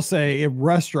I will say at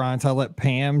restaurants, I let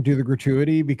Pam do the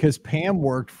gratuity because Pam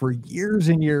worked for years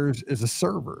and years as a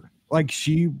server. Like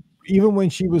even when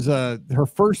she was her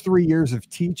first 3 years of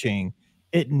teaching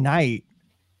at night,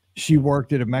 she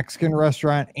worked at a Mexican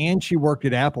restaurant and she worked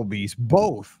at Applebee's,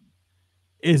 both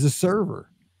as a server.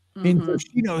 And so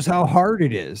she knows how hard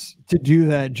it is to do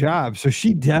that job. So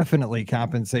she definitely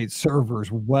compensates servers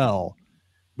well.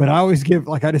 But I always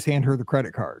I just hand her the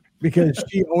credit card because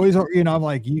she always, I'm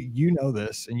like, you know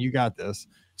this and you got this.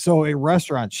 So at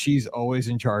restaurants, she's always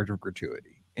in charge of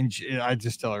gratuity. And I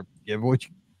just tell her,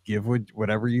 give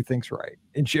whatever you think's right.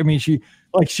 And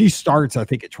she starts, I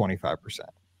think, at 25%.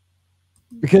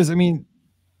 Because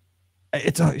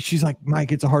she's like,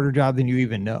 Mike, it's a harder job than you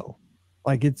even know.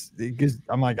 Like because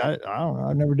I'm like, I don't know,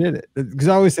 I never did it. Because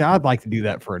I always say I'd like to do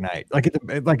that for a night. Like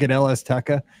at LS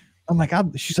Teca. I'm like,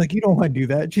 she's like, you don't want to do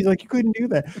that. She's like, you couldn't do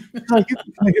that. She's like, you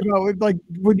can think about it, like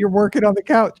when you're working on the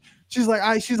couch. She's like,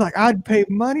 I'd pay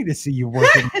money to see you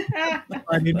working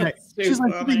Friday night. She's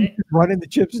like, running the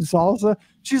chips and salsa.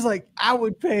 She's like, I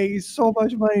would pay so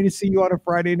much money to see you on a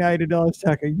Friday night at LS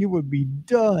Teca. You would be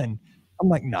done. I'm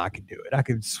like, no, I could do it. I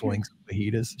could swing some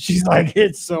fajitas. She's like,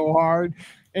 it's so hard.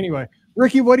 Anyway,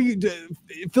 Rikki, what do you do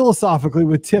philosophically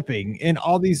with tipping in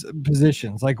all these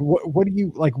positions? Like, what do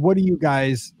you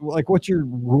guys like? What's your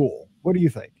rule? What do you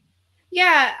think?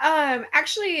 Yeah,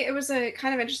 actually, it was a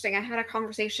kind of interesting. I had a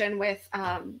conversation with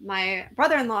my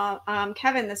brother-in-law,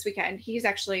 Kevin, this weekend. He's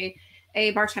actually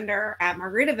a bartender at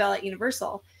Margaritaville at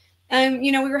Universal.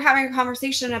 We were having a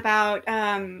conversation about,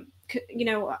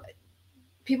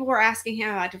 people were asking him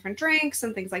about different drinks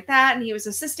and things like that, and he was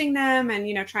assisting them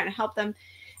and trying to help them.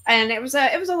 And it was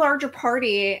a larger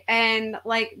party, and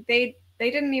like they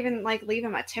didn't even like leave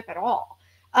him a tip at all.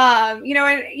 He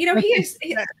is.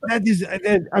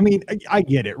 I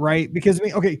get it, right? Because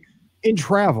okay, in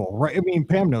travel, right?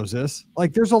 Pam knows this.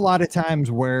 Like, there's a lot of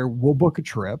times where we'll book a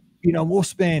trip, we'll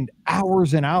spend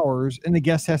hours and hours, and the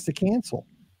guest has to cancel.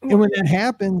 And when that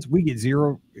happens, we get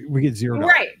zero.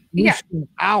 Right. We spend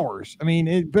hours.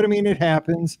 It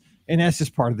happens. And that's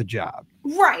just part of the job.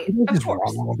 Right. It's just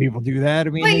wrong when people do that.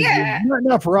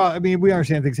 Not for us. We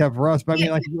understand things happen for us, but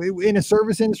in a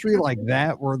service industry like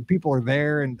that, where people are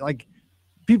there and like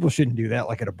people shouldn't do that,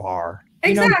 like at a bar.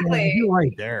 Exactly. You're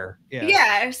right there. Yeah.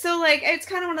 Yeah. So like, it's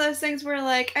kind of one of those things where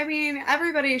like,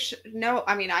 everybody should know.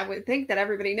 I would think that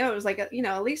everybody knows, like, at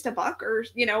least $1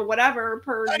 or, whatever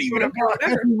per. Not even $1.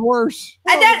 That's worse.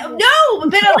 And no,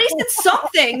 but at least it's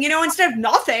something, instead of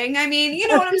nothing. You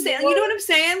know what I'm saying? You know what I'm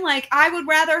saying? Like, I would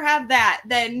rather have that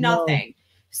than nothing.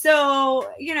 No.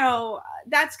 So,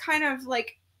 that's kind of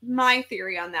like my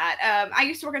theory on that. I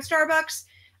used to work at Starbucks.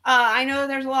 I know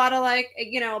there's a lot of like,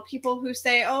 people who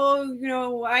say, oh,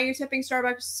 why are you tipping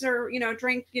Starbucks or,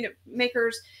 drink,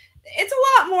 makers? It's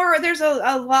a lot more. There's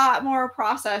a lot more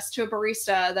process to a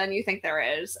barista than you think there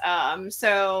is.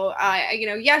 So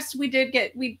yes, we did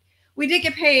get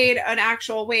paid an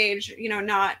actual wage,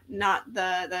 not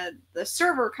the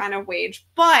server kind of wage,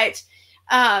 but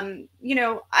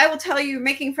I will tell you,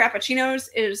 making frappuccinos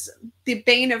is the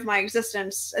bane of my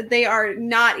existence. They are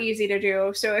not easy to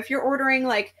do. So if you're ordering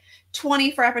like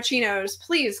 20 frappuccinos,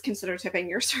 please consider tipping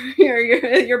your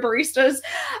baristas.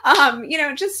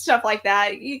 Just stuff like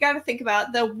that. You got to think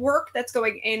about the work that's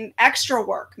going in, extra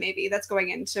work maybe that's going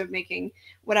into making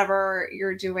whatever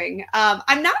you're doing.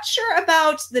 I'm not sure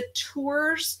about the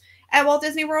tours at Walt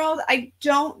Disney World. I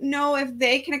don't know if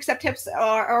they can accept tips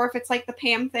or if it's like the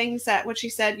Pam things that what she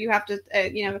said, you have to,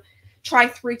 try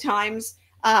 3 times.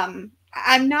 I'm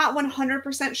not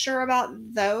 100% sure about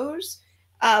those.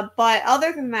 But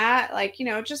other than that, like,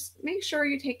 just make sure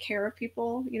you take care of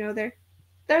people. They're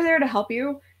there to help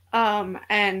you.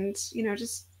 And,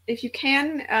 just if you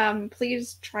can,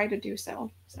 please try to do so.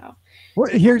 So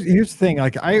well, here's the thing.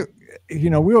 Like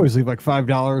we always leave like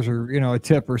 $5 or, a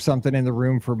tip or something in the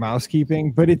room for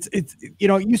mousekeeping, but it's, it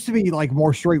used to be like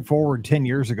more straightforward 10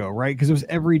 years ago, right? Because it was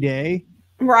every day.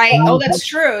 Right. Oh, that's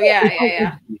true.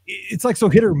 Yeah. It's like so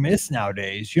hit or miss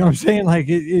nowadays. You know what I'm saying? Like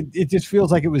it just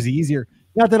feels like it was easier.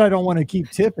 Not that I don't want to keep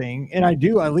tipping, and I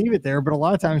do. I leave it there, but a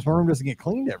lot of times my room doesn't get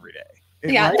cleaned every day.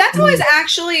 Right? That's always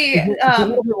actually a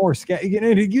little bit more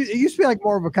it used to be like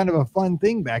more of a kind of a fun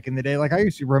thing back in the day. Like I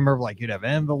used to remember, like you'd have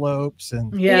envelopes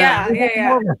and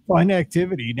more of a fun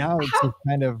activity. Now it's just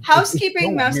kind of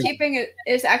housekeeping. Mousekeeping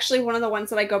is actually one of the ones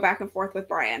that I go back and forth with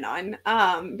Brian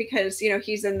on, because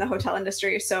he's in the hotel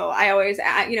industry. So I always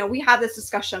we have this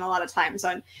discussion a lot of times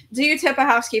on, do you tip a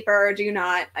housekeeper or do you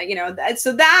not?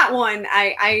 So that one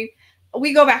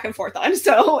we go back and forth on.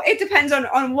 So it depends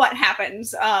on what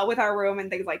happens with our room and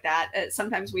things like that.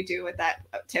 Sometimes we do with that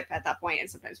tip at that point, and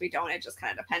sometimes we don't. It just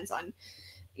kind of depends on,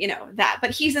 that.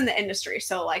 But he's in the industry,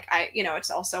 so like it's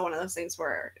also one of those things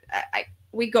where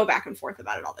we go back and forth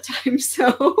about it all the time.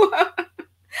 So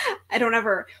we don't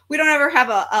ever have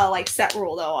a like set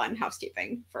rule though on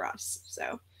housekeeping for us.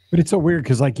 So. But it's so weird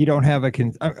because like you don't have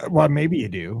well, maybe you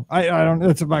do. I don't know.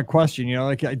 That's my question.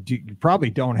 You probably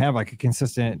don't have like a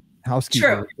consistent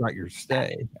housekeeper throughout your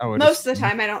stay. Most of the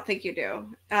time I don't think you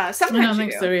do. Sometimes I don't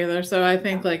think so either. So I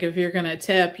think like if you're gonna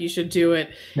tip, you should do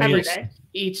it every day.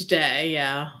 Each day.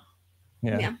 Yeah.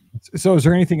 So is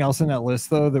there anything else in that list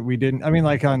though that we didn't? I mean,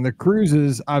 like on the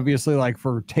cruises, obviously, like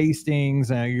for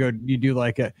tastings, and you do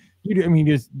like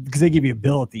just because they give you a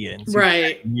bill at the end, so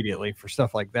right? Immediately for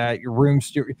stuff like that. Your room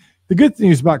steward. The good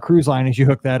news about cruise line is you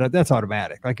hook that up. That's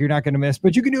automatic. Like you're not going to miss,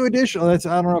 but you can do additional. I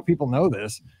don't know if people know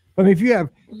this, but if you have,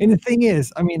 and the thing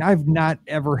is, I've not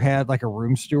ever had like a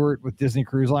room steward with Disney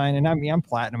Cruise Line, and I'm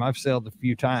platinum. I've sailed a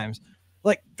few times.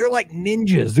 Like they're like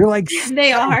ninjas. They're like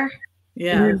they are.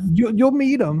 Yeah, you'll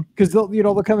meet them because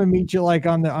they'll come and meet you like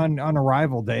on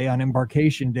arrival day, on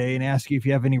embarkation day, and ask you if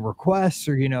you have any requests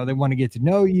or they want to get to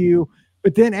know you.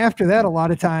 But then after that, a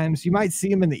lot of times you might see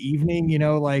them in the evening,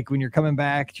 like when you're coming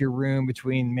back to your room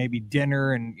between maybe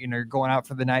dinner and you're going out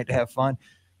for the night to have fun.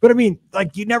 But I mean,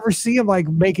 like you never see them like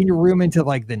making your room into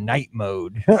like the night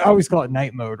mode. I always call it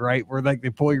night mode, right? Where like they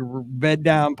pull your bed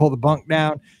down, pull the bunk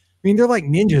down. I mean, they're like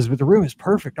ninjas, but the room is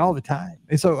perfect all the time.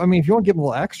 And so, I mean, if you want to give them a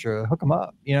little extra, hook them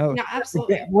up, Yeah,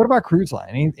 absolutely. What about cruise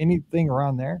line? Anything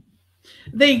around there?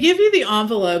 They give you the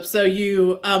envelope. So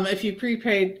you, if you've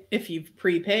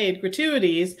prepaid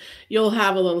gratuities, you'll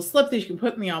have a little slip that you can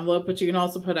put in the envelope, but you can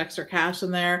also put extra cash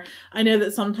in there. I know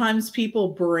that sometimes people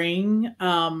bring,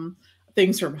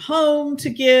 things from home to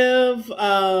give,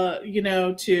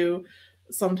 to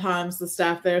sometimes the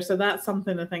staff there. So that's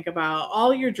something to think about.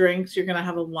 All your drinks, you're going to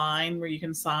have a line where you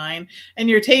can sign, and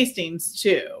your tastings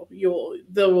too.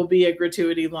 There will be a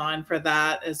gratuity line for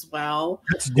that as well.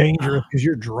 That's dangerous because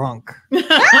you're drunk.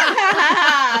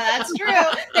 That's true.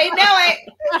 They know it.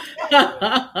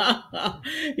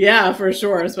 Yeah, for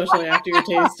sure. Especially after your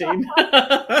tasting.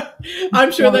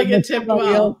 I'm sure they get tipped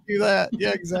well. Do that.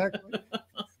 Yeah, exactly.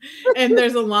 And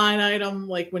there's a line item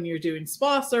like when you're doing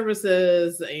spa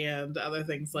services and other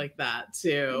things like that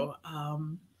too.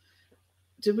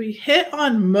 Did we hit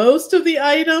on most of the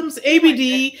items?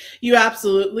 ABD, you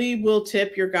absolutely will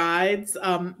tip your guides.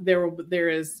 There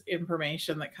is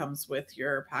information that comes with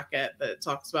your packet that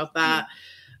talks about that.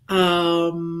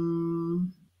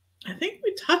 I think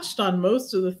we touched on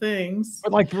most of the things.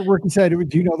 But like Rikki said,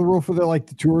 do you know the rule for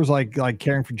the tours like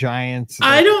Caring for Giants?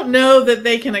 I don't know that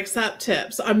they can accept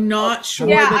tips. I'm not sure.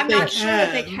 Yeah, that I'm not sure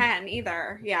that they can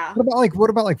either. Yeah. What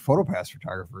about like PhotoPass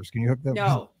photographers? Can you hook them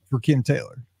for Kim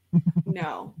Taylor?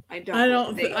 No, I don't.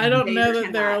 I don't know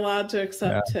that they're allowed to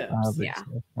accept tips. Yeah.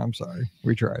 So. I'm sorry.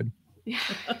 We tried. Yeah.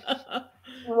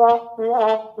 The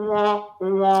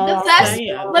best,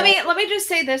 let me just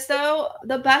say this though,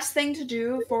 the best thing to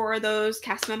do for those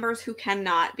cast members who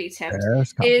cannot be tipped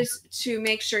is to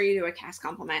make sure you do a cast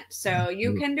compliment. So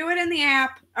you can do it in the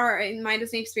app or in My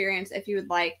Disney Experience if you would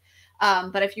like.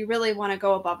 But if you really want to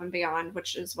go above and beyond,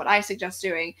 which is what I suggest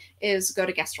doing, is go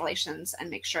to guest relations and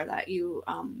make sure that you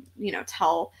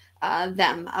tell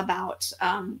them about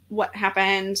what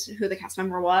happened, who the cast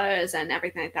member was, and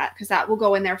everything like that, because that will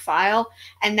go in their file,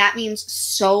 and that means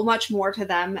so much more to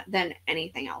them than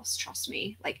anything else. Trust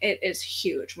me, like it is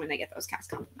huge when they get those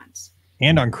cast compliments.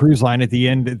 And on cruise line, at the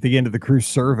end of the cruise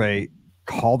survey,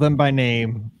 call them by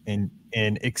name and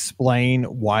explain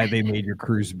why they made your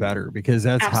cruise better, because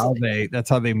that's how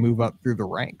they move up through the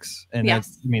ranks. And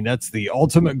that's the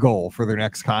ultimate goal for their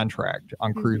next contract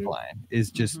on cruise line is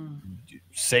just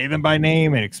say them by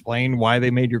name and explain why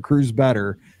they made your cruise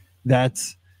better.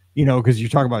 That's, because you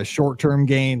talk about short-term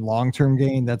gain, long-term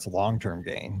gain, that's long-term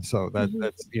gain. So that's,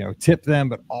 tip them,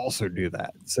 but also do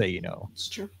that. Say, it's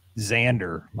true.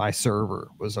 Xander, my server,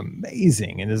 was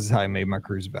amazing, and this is how I made my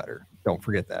cruise better. Don't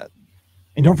forget that.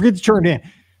 And don't forget to turn it in,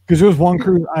 because there was one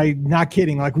cruise, not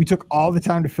kidding, like we took all the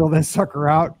time to fill that sucker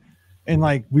out, and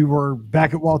like we were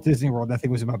back at Walt Disney World. That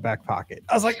thing was in my back pocket.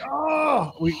 I was like,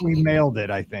 oh, we mailed it,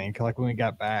 I think, like when we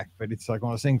got back. But it's like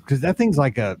one of those things, because that thing's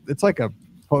like a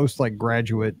post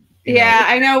graduate.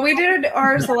 I know. We did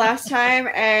ours the last time,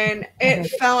 and it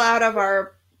fell out of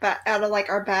our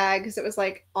bag, because it was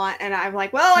like on, and I'm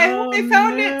like, well, I hope they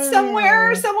found it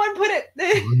somewhere. Someone put it.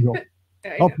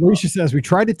 Felicia says we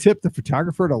tried to tip the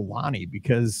photographer to Lonnie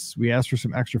because we asked for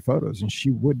some extra photos and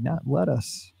she would not let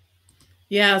us.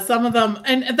 Yeah, some of them,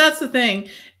 and that's the thing.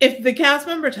 If the cast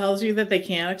member tells you that they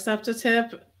can't accept a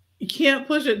tip, you can't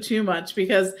push it too much,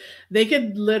 because they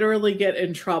could literally get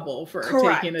in trouble for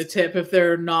taking a tip if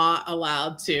they're not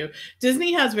allowed to.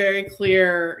 Disney has very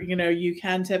clear, you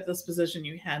can tip this position,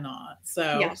 you cannot.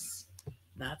 So yes.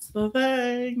 That's the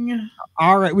thing.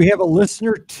 All right. We have a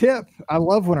listener tip. I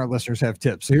love when our listeners have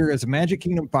tips. So here is Magic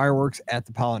Kingdom fireworks at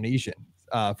the Polynesian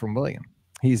from William.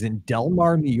 He's in Del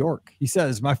Mar, New York. He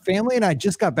says, my family and I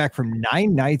just got back from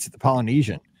 9 nights at the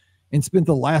Polynesian and spent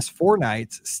the last 4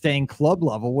 nights staying club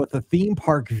level with a theme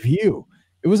park view.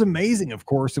 It was amazing, of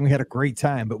course, and we had a great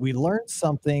time, but we learned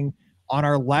something on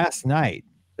our last night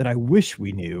that I wish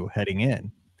we knew heading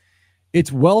in.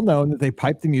 It's well known that they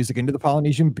pipe the music into the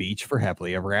Polynesian beach for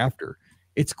Happily Ever After.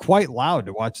 It's quite loud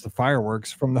to watch the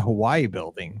fireworks from the Hawaii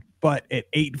building, but at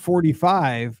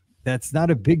 8:45, that's not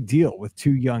a big deal with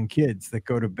 2 young kids that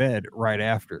go to bed right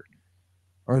after.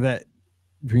 Or that,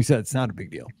 he said it's not a big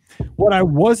deal. What I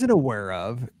wasn't aware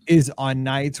of is on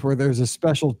nights where there's a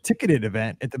special ticketed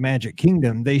event at the Magic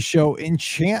Kingdom, they show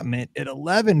Enchantment at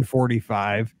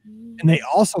 11:45, and they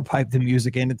also pipe the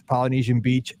music in at the Polynesian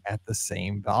beach at the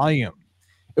same volume.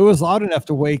 It was loud enough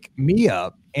to wake me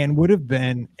up and would have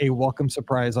been a welcome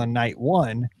surprise on night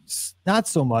 1, not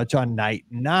so much on night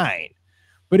 9.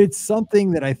 But it's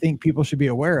something that I think people should be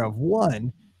aware of.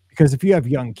 1, because if you have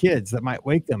young kids that might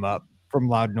wake them up from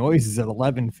loud noises at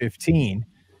 11:15,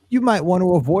 you might want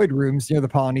to avoid rooms near the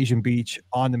Polynesian beach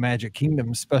on the Magic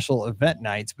Kingdom special event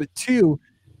nights. But 2,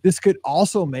 this could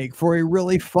also make for a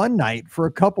really fun night for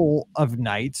a couple of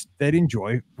adults that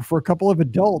enjoy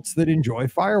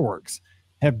fireworks.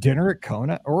 Have dinner at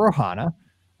Kona or Ohana,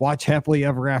 watch Happily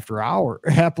Ever After,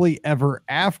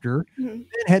 then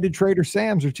head to Trader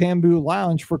Sam's or Tambu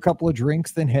Lounge for a couple of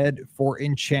drinks, then head for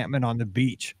Enchantment on the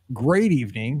beach. Great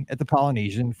evening at the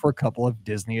Polynesian for a couple of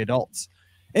Disney adults.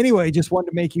 Anyway, just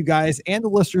wanted to make you guys and the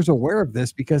listeners aware of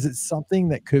this, because it's something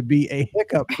that could be a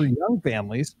hiccup for young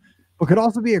families, but could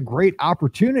also be a great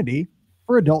opportunity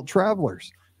for adult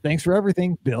travelers. Thanks for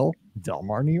everything, Bill, Del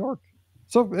Mar, New York.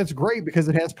 So that's great, because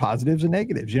it has positives and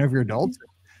negatives. If you're adults,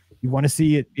 you want to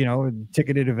see it, a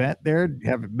ticketed event there,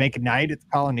 make a night at the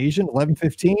Polynesian,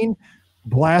 11:15,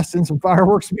 blast in some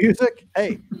fireworks music.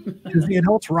 Hey, Disney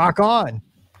adults, rock on.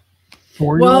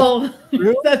 Well,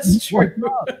 that's true.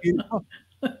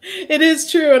 It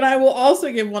is true. And I will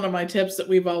also give one of my tips that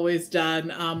we've always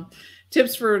done.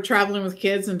 Tips for traveling with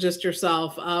kids and just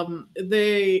yourself.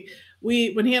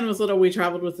 when Hannah was little, we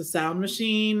traveled with the sound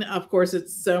machine. Of course,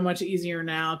 it's so much easier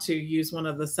now to use one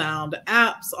of the sound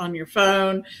apps on your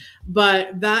phone,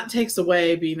 but that takes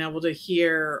away being able to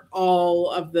hear all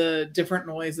of the different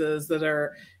noises that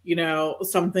are, you know,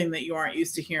 something that you aren't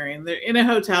used to hearing. In a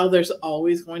hotel, there's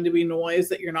always going to be noise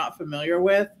that you're not familiar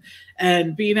with,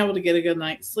 and being able to get a good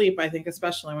night's sleep, I think,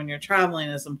 especially when you're traveling,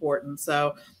 is important.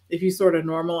 So if you sort of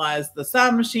normalize the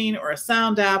sound machine or a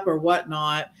sound app or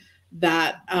whatnot,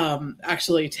 that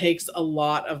actually takes a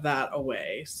lot of that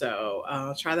away. So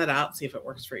try that out, see if it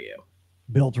works for you.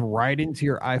 Built right into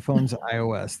your iPhone's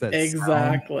iOS. That's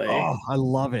exactly. Oh, I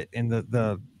love it. And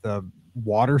the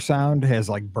water sound has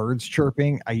like birds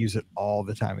chirping. I use it all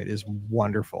the time. It is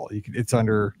wonderful. It's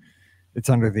under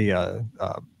the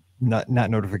not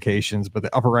notifications, but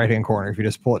the upper right hand corner. If you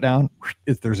just pull it down,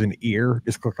 if there's an ear,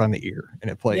 just click on the ear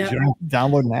and it plays. Yeah. You don't have to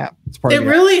download an app. It's part it of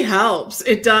the really app. helps.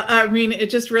 It does. I mean,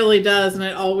 it just really does, and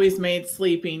it always made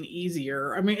sleeping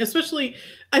easier. I mean, especially,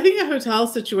 I think a hotel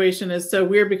situation is so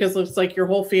weird because it's like your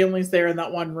whole family's there in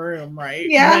that one room, right?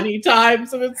 Yeah. Many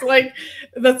times, and it's like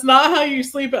that's not how you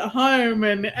sleep at home.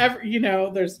 And you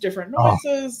know, there's different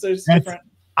noises. There's different.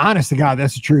 Honest to God,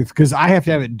 that's the truth. Because I have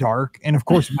to have it dark, and of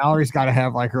course Mallory's got to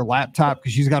have like her laptop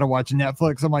because she's got to watch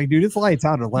Netflix. I'm like, dude, it's lights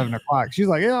out at 11 o'clock. She's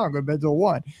like, yeah, I'll go to bed till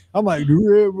 1. I'm like,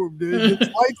 dude, it's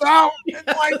lights out. It's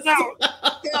lights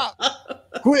out. Yeah.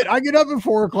 Quit. I get up at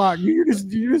 4 o'clock. You're just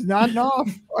nodding off.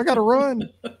 I gotta run.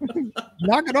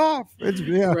 Knock it off. It's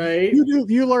right.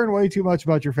 You learn way too much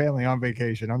about your family on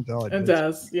vacation. I'm telling you. It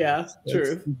does. Yeah.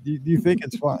 True. You think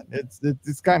it's fun.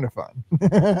 It's kind of fun.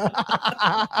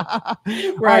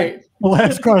 Right.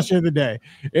 Last question of the day.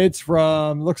 It's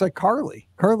from, looks like Carly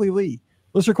Lee.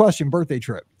 Listener question, birthday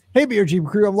trip. Hey, BOGP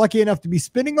crew, I'm lucky enough to be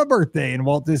spending my birthday in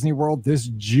Walt Disney World this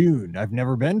June. I've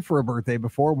never been for a birthday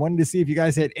before. Wanted to see if you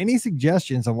guys had any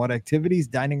suggestions on what activities,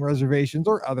 dining reservations,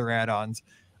 or other add-ons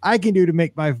I can do to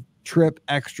make my trip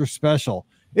extra special.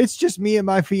 It's just me and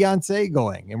my fiance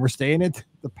going, and we're staying at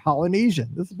the Polynesian.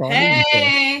 This is Polynesian.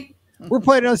 Hey. We're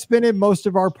planning on spending most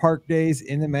of our park days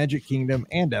in the Magic Kingdom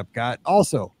and Epcot.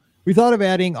 Also, we thought of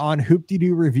adding on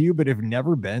Hoop-de-Doo Review, but have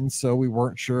never been, so we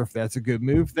weren't sure if that's a good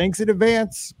move. Thanks in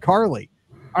advance, Carly.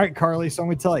 All right, Carly, so I'm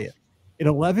going to tell you. At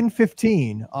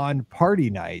 11:15 on party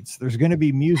nights, there's going to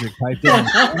be music piped in.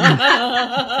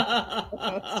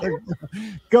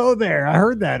 Go there. I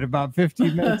heard that about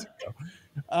 15 minutes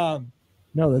ago.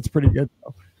 No, that's pretty good,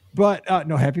 though. But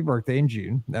no, happy birthday in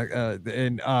June.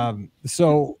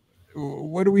 So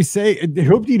what do we say?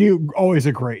 Hoop-de-Doo, always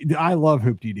a great. I love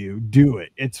Hoop-de-Doo. Do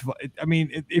it. It's. I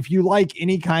mean, if you like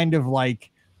any kind of like,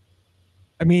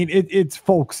 I mean, it's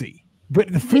folksy,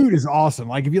 but the food is awesome.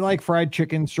 Like if you like fried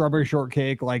chicken, strawberry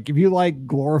shortcake, like if you like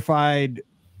glorified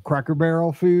Cracker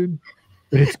Barrel food,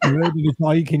 but it's good and it's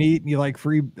all you can eat, and you like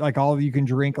free, like all of you can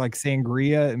drink like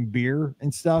sangria and beer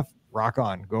and stuff. Rock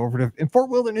on. Go over to in Fort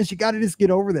Wilderness. You got to just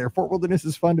get over there. Fort Wilderness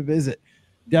is fun to visit.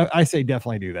 I say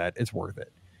definitely do that. It's worth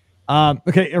it.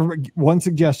 Okay, one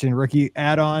suggestion, Rikki,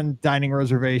 add on dining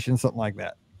reservation, something like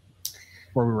that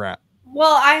before we wrap.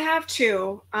 Well, I have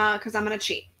two because I'm going to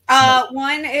cheat.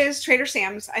 One is Trader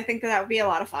Sam's. I think that would be a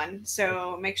lot of fun.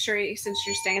 So make sure, since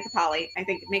you're staying at the Poly, I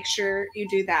think make sure you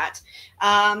do that.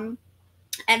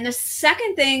 And the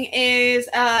second thing is,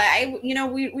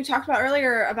 we talked about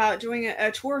earlier about doing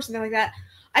a tour or something like that.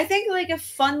 I think like a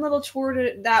fun little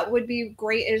tour that would be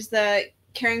great is the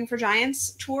Caring for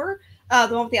Giants tour. The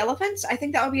one with the elephants. I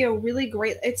think that would be a really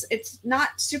great, it's not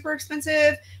super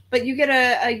expensive, but you get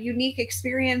a unique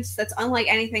experience that's unlike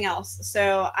anything else.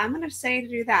 So I'm going to say to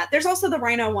do that. There's also the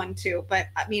rhino one too, but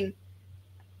I mean,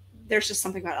 there's just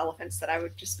something about elephants that I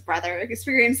would just rather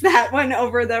experience that one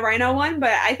over the rhino one,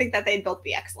 but I think that they'd both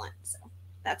be excellent. So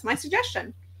that's my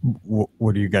suggestion.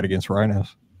 What do you got against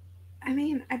rhinos? I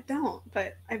mean, I don't,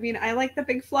 but I mean, I like the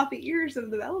big floppy ears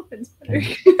of the elephants better.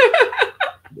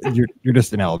 You're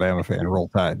just an Alabama fan. Roll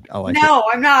Tide. I like. No,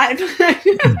 I'm not.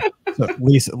 So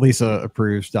Lisa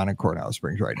approves down in Coronado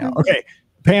Springs right now. Okay,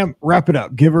 Pam, wrap it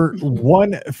up. Give her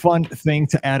one fun thing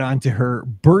to add on to her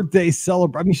birthday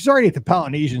celebration. I mean, she's already at the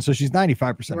Polynesian, so she's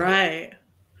 95%. Right.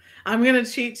 I'm gonna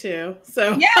cheat too.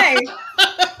 So yay.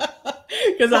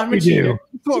 Because I'm a cheater.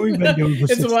 It's what we've been doing for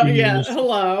 16 years.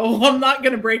 Hello. I'm not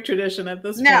going to break tradition at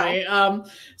this point.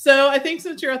 So I think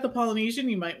since you're at the Polynesian,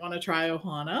 you might want to try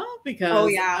Ohana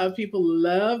because people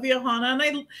love the Ohana. And I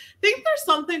think there's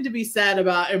something to be said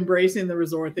about embracing the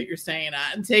resort that you're staying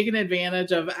at and taking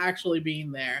advantage of actually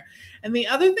being there. And the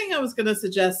other thing I was going to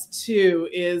suggest too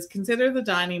is consider the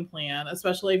dining plan,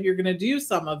 especially if you're going to do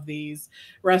some of these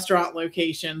restaurant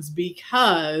locations,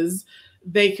 because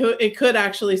it could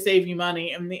actually save you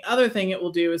money. And the other thing it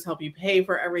will do is help you pay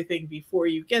for everything before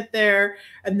you get there,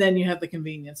 and then you have the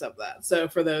convenience of that. So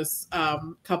for those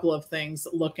couple of things,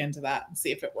 look into that and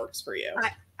see if it works for you.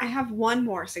 I have one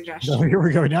more suggestion. Oh, here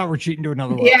we go. Now we're cheating to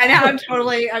another level. Yeah, now I'm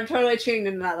totally cheating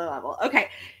to another level. Okay.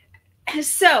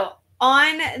 So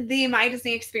on the My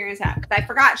Disney Experience app, because I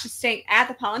forgot she's staying at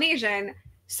the Polynesian.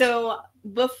 So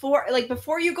before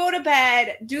you go to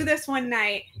bed, do this one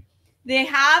night. They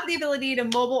have the ability to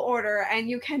mobile order, and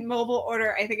you can mobile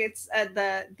order. I think it's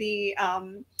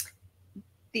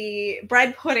the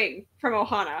bread pudding from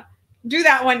Ohana. Do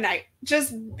that one night.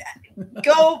 Just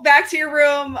go back to your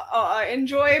room,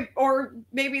 enjoy, or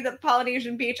maybe the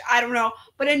Polynesian beach. I don't know,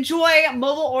 but enjoy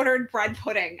mobile ordered bread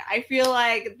pudding. I feel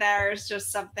like there's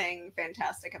just something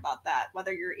fantastic about that,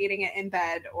 whether you're eating it in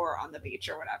bed or on the beach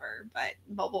or whatever. But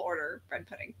mobile order bread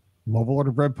pudding. Mobile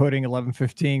order bread pudding,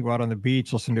 11:15. Go out on the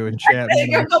beach, listen to it in chat.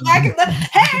 Go back and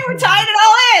hey, we're tying it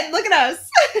all in. Look at us.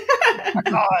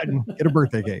 God, get a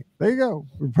birthday cake. There you go.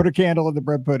 We put a candle in the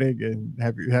bread pudding and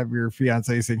have your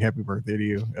fiance sing happy birthday to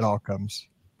you. It all comes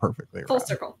perfectly. Full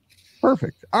circle.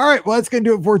 Perfect. All right. Well, that's going to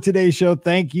do it for today's show.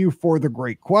 Thank you for the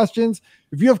great questions.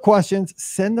 If you have questions,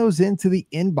 send those into the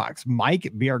inbox. Mike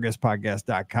at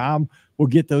beourguestpodcast.com. We'll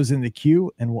get those in the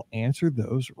queue and we'll answer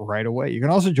those right away. You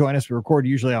can also join us. We record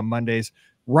usually on Mondays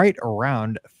right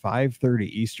around 5:30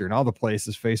 Eastern. All the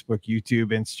places: Facebook,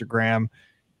 YouTube, Instagram,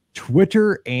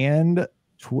 Twitter, and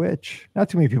Twitch. Not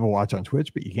too many people watch on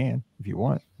Twitch, but you can if you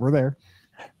want. We're there.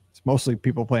 It's mostly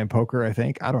people playing poker, I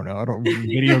think. I don't know. I don't read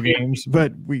video games,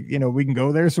 but we can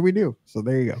go there, so we do. So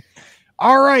there you go.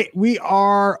 All right. We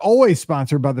are always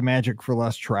sponsored by the Magic for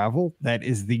Less Travel. That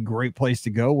is the great place to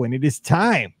go when it is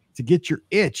time to get your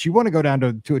itch. You want to go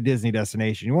down to a Disney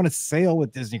destination. You want to sail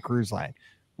with Disney Cruise Line.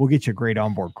 We'll get you a great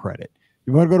onboard credit.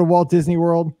 You want to go to Walt Disney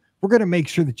World? We're going to make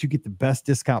sure that you get the best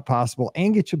discount possible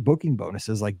and get you booking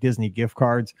bonuses like Disney gift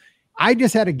cards. I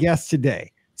just had a guest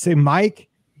today say, Mike,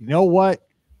 you know what?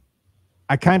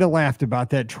 I kind of laughed about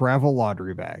that travel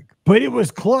laundry bag, but it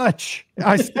was clutch.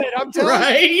 I said, I'm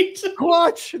telling you,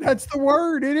 clutch. That's the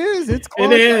word. It is. It's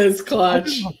clutch. It is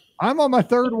clutch. I'm on my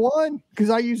third one because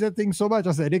I use that thing so much.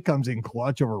 I said, it comes in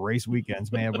clutch over race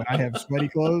weekends, man. When I have sweaty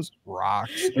clothes,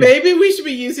 rocks. Maybe we should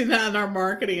be using that in our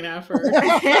marketing effort.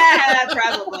 Yeah,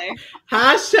 probably.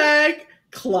 Hashtag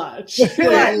clutch.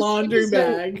 Yeah. Laundry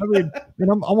bag. I mean,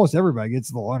 almost everybody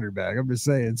gets the laundry bag. I'm just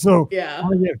saying. So yeah,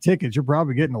 when you have tickets, you're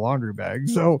probably getting a laundry bag.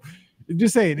 So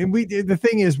just saying. And the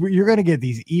thing is, you're going to get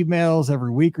these emails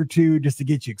every week or two just to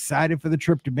get you excited for the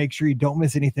trip, to make sure you don't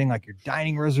miss anything like your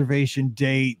dining reservation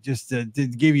date, just to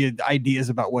give you ideas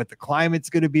about what the climate's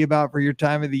going to be about for your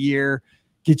time of the year,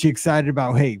 get you excited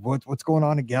about, hey, what's going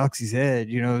on at Galaxy's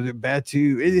Edge,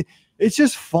 Batu. It's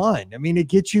just fun. I mean, it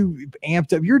gets you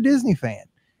amped up. You're a Disney fan.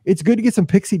 It's good to get some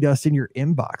pixie dust in your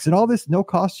inbox, and all this, no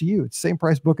cost to you. It's the same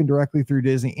price booking directly through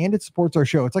Disney, and it supports our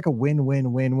show. It's like a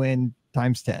win-win-win-win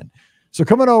times 10. So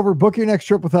come on over, book your next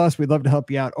trip with us. We'd love to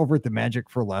help you out over at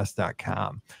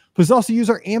themagicforless.com. Please also use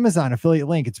our Amazon affiliate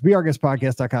link. It's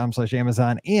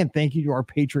beourguestpodcast.com/Amazon. And thank you to our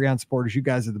Patreon supporters. You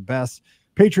guys are the best.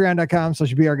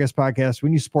 Patreon.com/beourguestpodcast.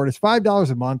 When you support us,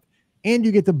 $5 a month, and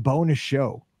you get the bonus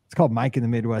show. It's called Mike in the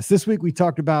Midwest. This week, we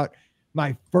talked about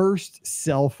my first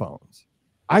cell phones.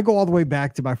 I go all the way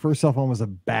back to my first cell phone was a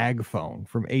bag phone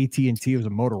from AT&T. It was a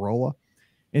Motorola.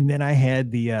 And then I had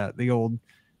the old,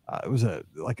 it was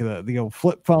the old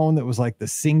flip phone that was like the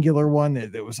singular one.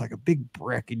 That was like a big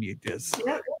brick and you just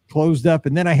closed up.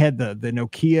 And then I had the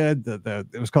Nokia,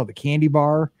 it was called the candy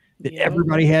bar that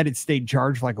everybody had. It stayed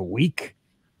charged like a week.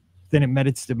 Then it met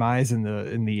its demise in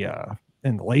the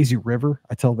lazy river.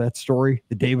 I tell that story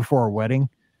the day before our wedding.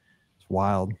 It's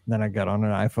wild. Then I got on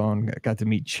an iPhone. I got to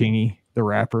meet Chingy, the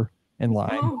rapper, in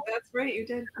line. Oh, that's right. You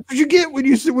did. That's what you get when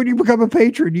you become a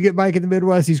patron. You get Mike in the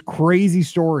Midwest, these crazy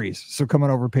stories. So come on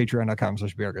over to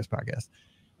patreon.com/BeOurGuestPodcast.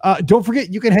 Don't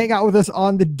forget, you can hang out with us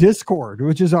on the Discord,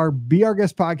 which is our Be Our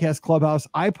Guest Podcast Clubhouse.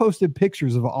 I posted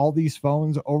pictures of all these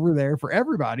phones over there for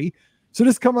everybody. So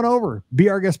just come on over,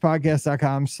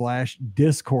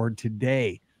 beourguestpodcast.com/Discord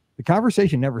today. The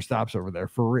conversation never stops over there,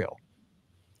 for real.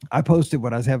 I posted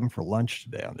what I was having for lunch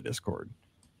today on the Discord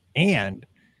and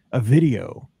a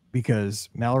video because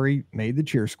Mallory made the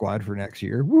cheer squad for next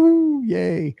year. Woo,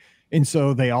 yay. And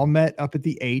so they all met up at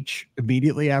the H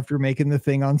immediately after making the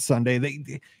thing on Sunday.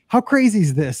 How crazy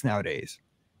is this nowadays?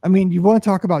 I mean, you want to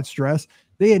talk about stress?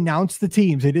 They announced the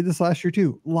teams. They did this last year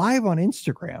too, live on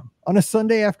Instagram on a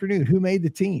Sunday afternoon, who made the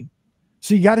team.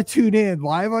 So you got to tune in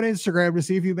live on Instagram to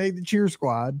see if you made the cheer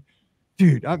squad.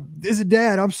 Dude, as a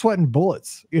dad, I'm sweating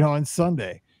bullets, on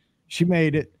Sunday. She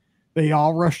made it. They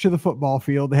all rush to the football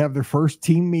field. They have their first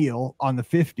team meal on the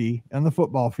 50 on the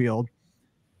football field.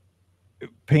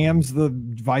 Pam's the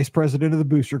vice president of the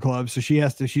booster club, so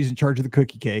she's in charge of the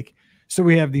cookie cake. So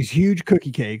we have these huge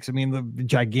cookie cakes. I mean, the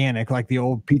gigantic, like the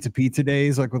old pizza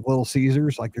days, like with Little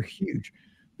Caesars, like they're huge.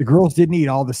 The girls didn't eat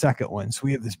all the second one, so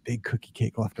we have this big cookie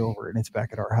cake left over, and it's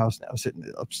back at our house now, sitting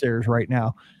upstairs right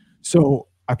now. So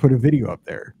I put a video up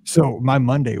there. So my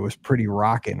Monday was pretty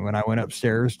rocking when I went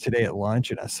upstairs today at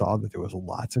lunch, and I saw that there was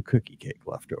lots of cookie cake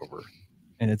left over,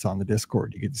 and it's on the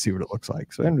Discord. You get to see what it looks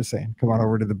like. So I'm just saying, come on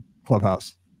over to the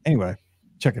clubhouse. Anyway,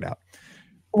 check it out.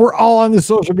 We're all on the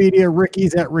social media.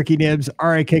 Rikki's at Rikki Nibs,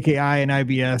 RIKKI and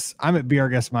IBS. I'm at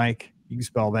BRGuest Mike. You can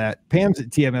spell that. Pam's at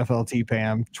TMFLT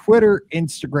Pam. Twitter,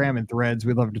 Instagram, and Threads.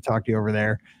 We'd love to talk to you over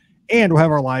there. And we'll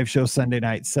have our live show Sunday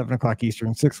night, 7 o'clock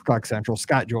Eastern, 6 o'clock Central.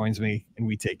 Scott joins me, and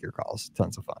we take your calls.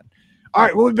 Tons of fun. All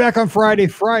right, we'll be back on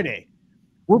Friday.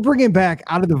 We're bringing back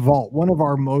Out of the Vault, one of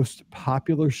our most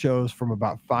popular shows from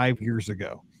about 5 years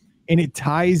ago. And it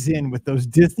ties in with those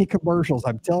Disney commercials.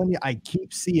 I'm telling you, I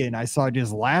keep seeing. I saw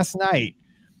just last night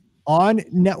on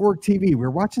network TV. We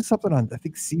were watching something on, I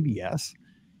think, CBS.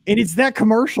 And it's that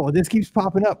commercial. It just keeps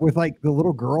popping up with like the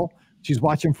little girl. She's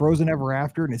watching Frozen Ever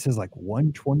After. And it says like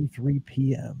 1:23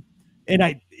 p.m.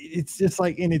 And it's just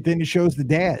like, and then it shows the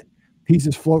dad. He's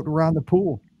just floating around the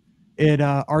pool at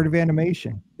Art of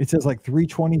Animation. It says like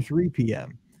 3:23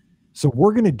 p.m. So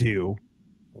we're going to do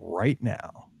right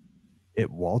now at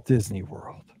Walt Disney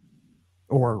World,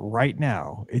 or right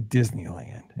now at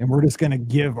Disneyland. And we're just going to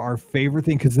give our favorite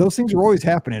thing, because those things are always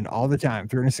happening all the time,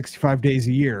 365 days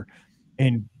a year,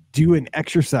 and do an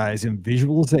exercise in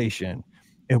visualization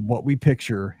of what we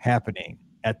picture happening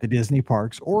at the Disney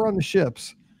parks or on the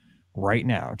ships right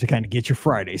now to kind of get your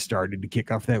Friday started to kick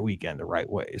off that weekend the right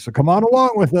way. So come on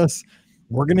along with us.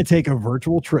 We're going to take a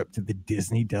virtual trip to the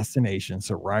Disney destination.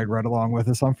 So ride right along with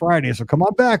us on Friday. So come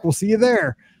on back. We'll see you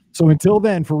there. So until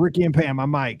then, for Rikki and Pam, I'm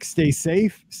Mike. Stay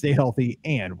safe, stay healthy,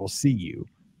 and we'll see you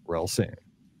real soon.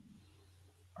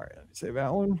 All right, let me save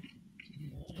that one.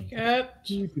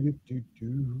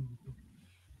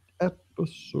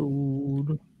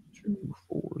 Episode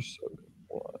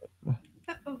 2471.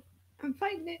 Uh-oh, I'm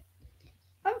fighting it.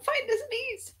 I'm fighting his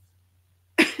knees.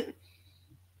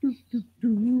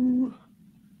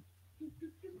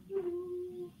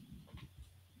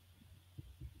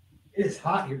 It's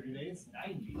hot here today. It's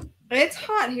 90. It's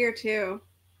hot here too.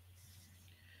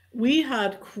 We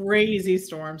had crazy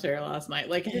storms here last night,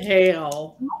 like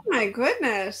hail. Oh my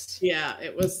goodness. Yeah,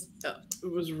 it was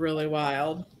really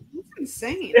wild. That's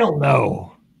insane. Hell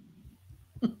no.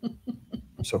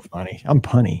 I'm so funny. I'm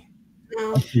punny.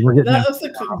 No. That was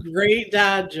a great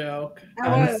dad joke.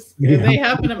 That was. Yeah, they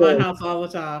happen at my house all the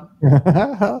time.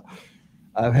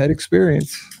 I've had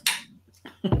experience.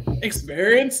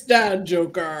 Experienced dad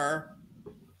joker.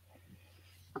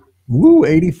 Woo,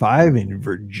 85 in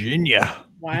Virginia.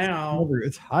 Wow.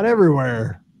 It's hot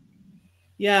everywhere.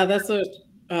 Yeah, that's what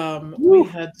we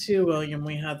had too, William.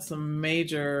 We had some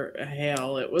major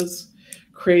hail. It was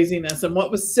craziness. And what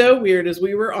was so weird is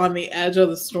we were on the edge of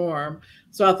the storm.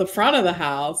 So at the front of the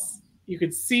house, you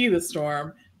could see the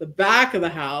storm. The back of the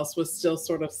house was still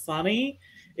sort of sunny.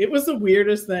 It was the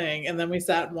weirdest thing. And then we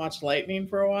sat and watched lightning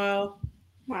for a while.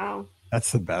 Wow.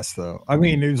 That's the best, though. I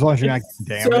mean, as long as you're not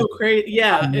damaged. So crazy.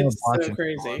 Yeah, it's so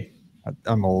crazy.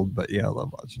 I'm old, but yeah, I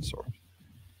love watching storms.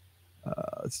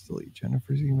 Let's delete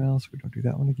Jennifer's email so we don't do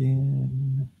that one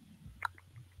again.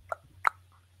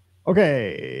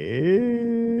 Okay,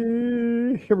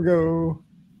 here we go.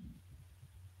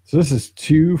 So this is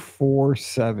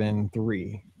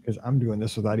 2473, because I'm doing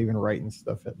this without even writing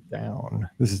stuff down.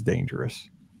 This is dangerous.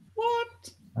 What?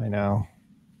 I know.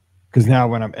 Because now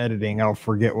when I'm editing, I'll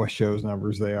forget what show's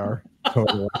numbers they are.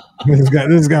 Totally. This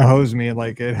is gonna hose me in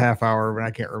like a half hour when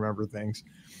I can't remember things.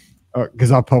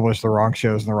 Because I'll publish the wrong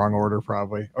shows in the wrong order,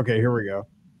 probably. Okay, here we go.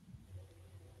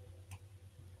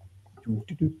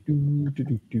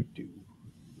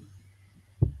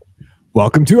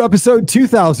 Welcome to episode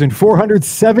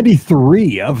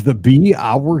 2473 of the Be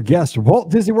Our Guest Walt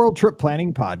Disney World Trip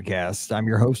Planning Podcast. I'm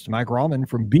your host, Mike Rallman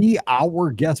from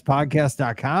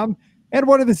BeOurGuestPodcast.com and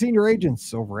one of the senior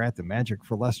agents over at the Magic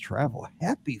for Less Travel.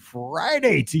 Happy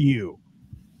Friday to you.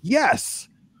 Yes.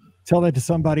 Tell that to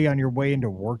somebody on your way into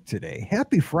work today.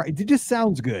 Happy Friday. It just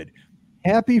sounds good.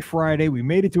 Happy Friday. We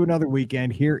made it to another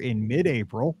weekend here in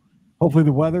mid-April. Hopefully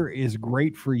the weather is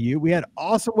great for you. We had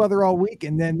awesome weather all week,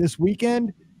 and then this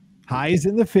weekend, highs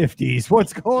in the 50s.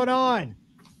 What's going on?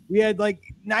 We had like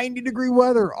 90-degree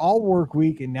weather all work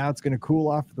week, and now it's going to cool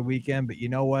off for the weekend. But you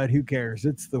know what? Who cares?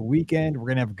 It's the weekend. We're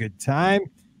going to have a good time,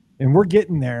 and we're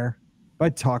getting there. by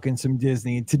talking some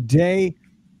Disney. And today,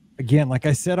 again, like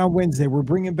I said on Wednesday, we're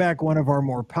bringing back one of our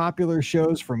more popular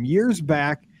shows from years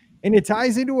back, and it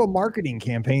ties into a marketing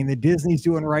campaign that Disney's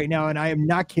doing right now. And I am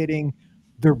not kidding.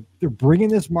 They're bringing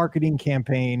this marketing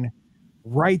campaign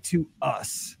right to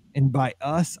us. And by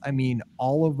us, I mean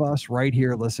all of us right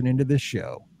here listening to this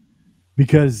show,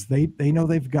 because they know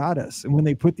they've got us. And when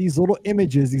they put these little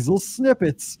images, these little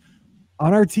snippets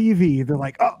on our TV, they're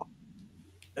like, oh,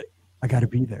 I got to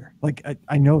be there. Like,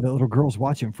 I know that little girl's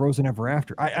watching Frozen Ever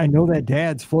After. I know that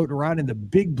dad's floating around in the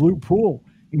big blue pool.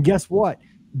 And guess what?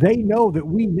 They know that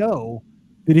we know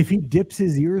that if he dips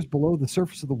his ears below the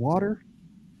surface of the water,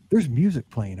 there's music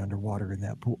playing underwater in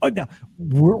that pool. Now,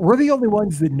 we're the only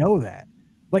ones that know that.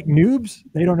 Like noobs,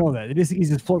 they don't know that. They just think he's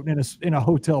just floating in a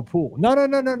hotel pool.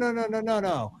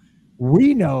 No.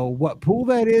 We know what pool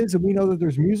that is, and we know that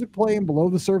there's music playing below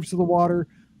the surface of the water.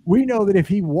 We know that if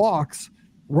he walks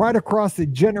right across the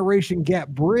Generation Gap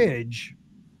Bridge,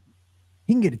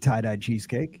 he can get a tie-dye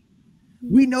cheesecake.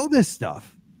 We know this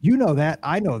stuff. You know that.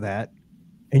 I know that.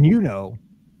 And you know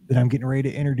that I'm getting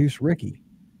ready to introduce Rikki,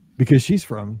 because she's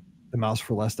from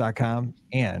themouseforless.com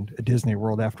and a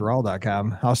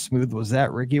DisneyWorldAfterAll.com. How smooth was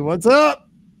that, Rikki? What's up?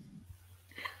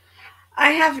 I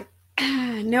have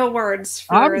no words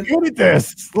for I'm good at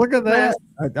this. Look at that.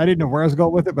 I didn't know where I was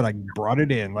going with it, but I brought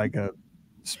it in like a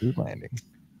smooth landing.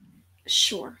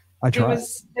 Sure. I tried.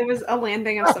 It was a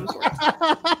landing of some sort.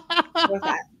 With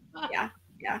that. Yeah.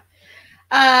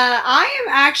 I am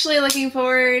actually looking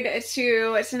forward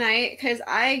to tonight because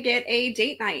I get a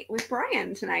date night with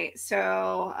Brian tonight.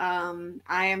 So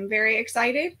I am very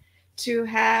excited to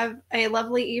have a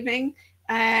lovely evening,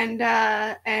 and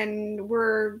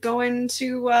we're going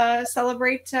to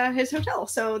celebrate his hotel.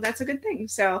 So that's a good thing.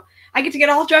 So I get to get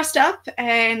all dressed up,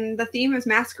 and the theme is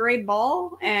Masquerade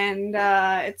Ball, and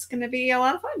it's going to be a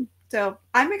lot of fun. So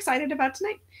I'm excited about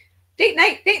tonight. Date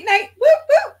night. Woo,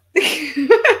 woo.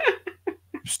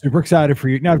 Super excited for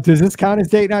you. Now, does this count as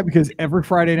date night? Because every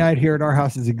Friday night here at our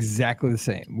house is exactly the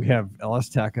same. We have LS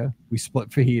Teca. We split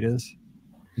fajitas.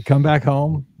 We come back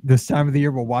home. This time of the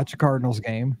year, we'll watch a Cardinals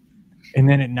game. And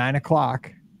then at 9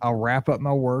 o'clock, I'll wrap up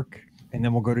my work, and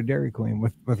then we'll go to Dairy Queen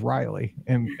with Riley.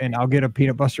 And I'll get a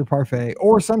peanut butter parfait.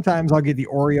 Or sometimes I'll get the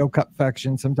Oreo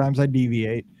Cupfection. Sometimes I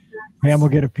deviate. Pam will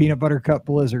get a peanut butter cup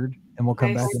blizzard, and we'll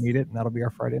come back and eat it, and that'll be our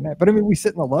Friday night. But I mean, we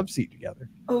sit in the love seat together.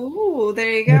 Oh,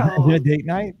 there you go. Is that date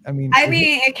night? I mean,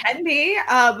 it can be,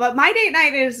 but my date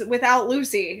night is without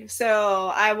Lucy,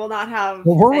 so I will not have.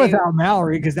 Well, we're without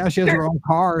Mallory because now she has her own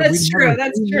car. That's true.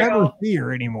 That's true. We never see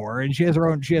her anymore, and she has her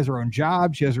own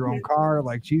job. She has her own car.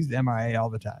 Like, she's MIA all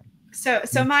the time. So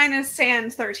mine is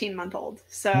San's 13-month-old.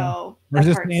 So there's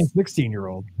this San's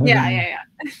 16-year-old. Yeah.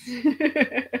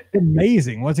 It's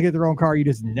amazing. Once they get their own car, you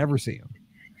just never see them.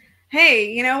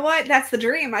 Hey, you know what? That's the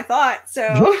dream, I thought.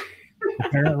 So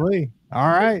apparently. All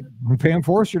right. When Pam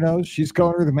Forster knows, she's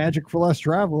calling her the magic for less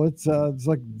travel. It's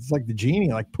like the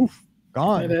genie, like poof,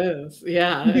 gone. It is.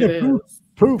 Yeah, it is.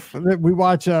 Poof. We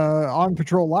watch On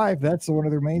Patrol Live. That's one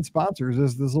of their main sponsors,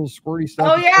 is this little squirty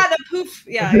stuff. Oh yeah, the poof.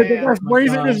 Yeah.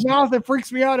 Waves in his mouth. It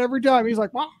freaks me out every time. He's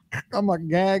like, wow. I'm like,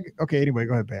 gag. Okay, anyway,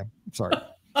 go ahead, Pam. I'm sorry.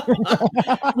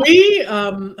 We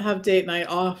have date night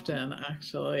often,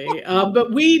 actually,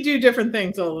 but we do different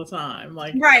things all the time.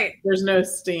 Like, right, there's no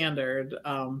standard.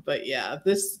 But yeah,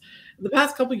 the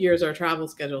past couple of years, our travel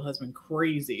schedule has been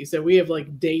crazy. So we have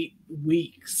like date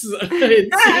weeks. It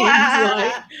seems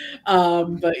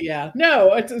like, but yeah,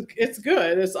 no, it's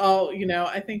good. It's all,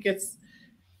 I think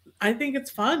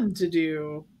it's fun to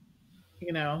do,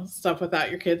 stuff without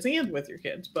your kids and with your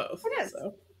kids both. It is.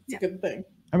 So it's a good thing.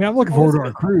 I mean, I'm looking forward to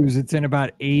our cruise. It's in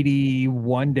about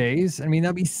 81 days. I mean,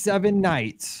 that'll be 7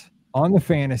 nights on the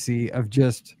fantasy of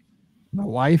just my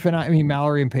wife and I. I mean,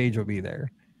 Mallory and Paige will be there.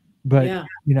 But, I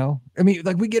mean,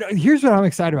 like here's what I'm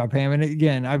excited about, Pam. And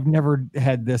again, I've never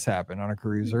had this happen on a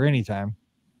cruise or anytime.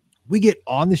 We get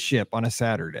on the ship on a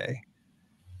Saturday,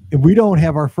 and we don't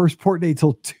have our first port day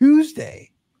till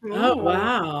Tuesday. Oh,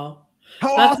 wow.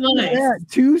 That's nice. Is that?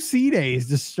 2 sea days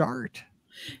to start.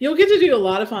 You'll get to do a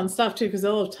lot of fun stuff too, because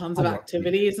they'll have tons of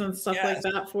activities and stuff like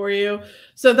that for you.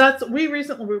 So we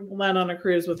recently went on a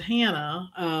cruise with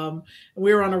Hannah.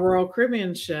 We were on a Royal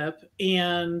Caribbean ship,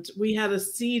 and we had a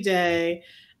sea day,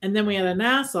 and then we had a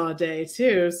Nassau day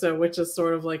too. So which is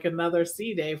sort of like another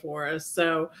sea day for us.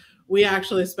 So we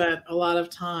actually spent a lot of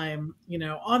time,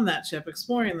 on that ship,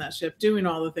 exploring that ship, doing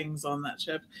all the things on that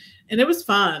ship. And it was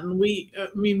fun. We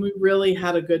really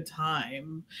had a good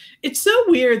time. It's so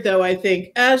weird though, I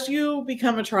think, as you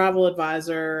become a travel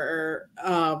advisor,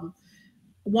 or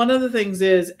one of the things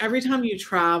is every time you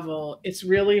travel, it's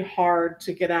really hard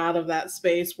to get out of that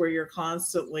space where you're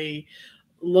constantly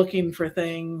looking for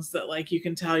things that like you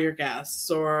can tell your guests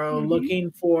or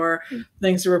looking for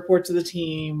things to report to the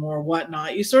team or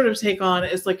whatnot. You sort of take on,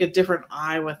 it's like a different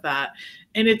eye with that.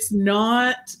 And it's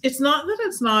not that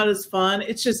it's not as fun.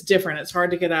 It's just different. It's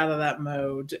hard to get out of that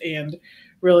mode and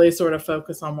really sort of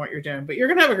focus on what you're doing. But you're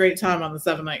going to have a great time on the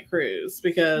 7-night cruise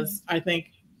because I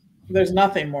think there's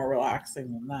nothing more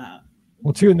relaxing than that.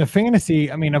 Well, too, in the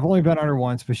fantasy, I mean, I've only been on her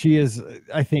once, but she is,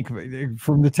 I think,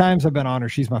 from the times I've been on her,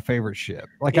 she's my favorite ship.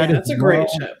 Like, yeah, that's a great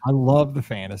ship. I love the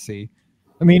fantasy.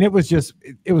 I mean, it was a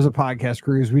podcast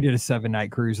cruise. We did a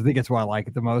 7-night cruise. I think that's why I like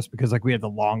it the most because, like, we had the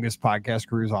longest podcast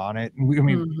cruise on it.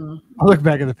 And I look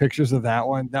back at the pictures of that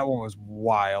one. That one was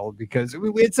wild because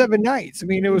we had 7 nights. I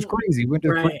mean, it was crazy. We went to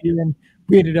the Caribbean.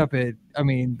 We ended up at, I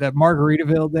mean, that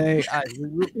Margaritaville day.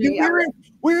 We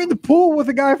were in the pool with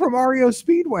a guy from REO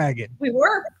Speedwagon. We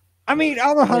were. I mean, I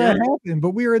don't know how that happened,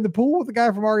 but we were in the pool with a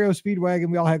guy from REO Speedwagon.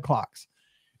 We all had clocks.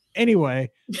 Anyway,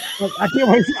 I can't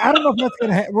wait. I don't know if that's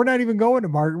going to happen. We're not even going to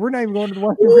We're not even going to the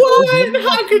Western. What?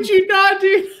 How could you not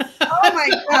do that? Oh my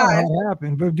God. That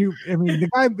happened. But I mean,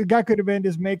 the guy could have been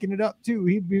just making it up too.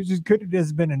 He just could have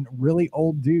just been a really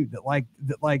old dude that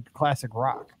liked classic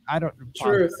rock. I don't.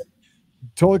 Truth.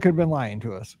 Totally could have been lying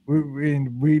to us.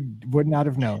 We would not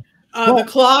have known. The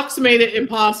clocks made it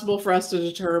impossible for us to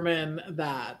determine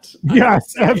that.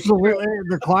 Yes, absolutely.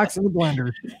 The clocks in the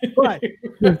blender. But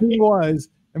the thing was,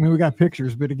 I mean, we got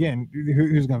pictures, but again,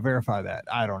 who's going to verify that?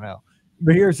 I don't know.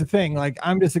 But here's the thing, like,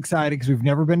 I'm just excited because we've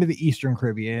never been to the Eastern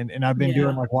Caribbean, and I've been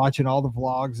doing like watching all the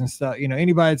vlogs and stuff. You know,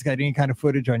 anybody that's got any kind of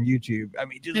footage on YouTube, I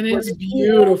mean, just and it's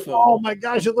beautiful. Oh my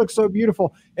gosh, it looks so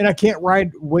beautiful, and I can't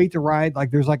wait to ride.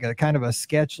 Like, there's like a kind of a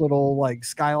sketch little like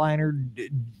Skyliner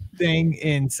thing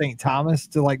in St. Thomas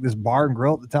to like this bar and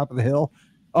grill at the top of the hill.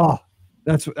 Oh,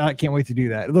 I can't wait to do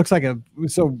that. It looks like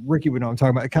so Rikki would know what I'm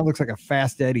talking about. It kind of looks like a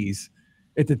Fast Eddie's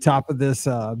at the top of this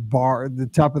bar, the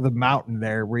top of the mountain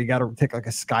there, where you got to take like a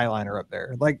Skyliner up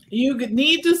there. Like, you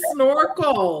need to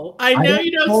snorkel. I know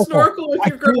you don't snorkel with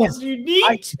your girls. You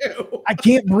need to. I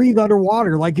can't breathe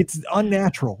underwater. Like, it's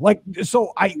unnatural. Like,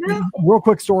 so real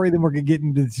quick story, then we're gonna get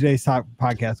into today's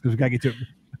podcast because we gotta get to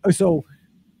it. So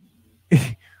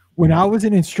when I was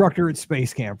an instructor at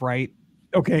space camp, right?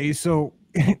 Okay, so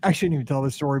I shouldn't even tell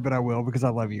this story, but I will because I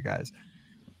love you guys.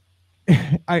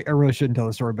 I really shouldn't tell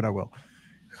the story, but I will.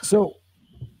 So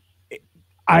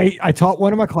I taught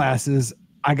one of my classes.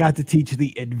 I got to teach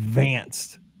the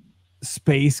advanced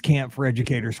space camp for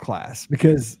educators class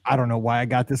because I don't know why I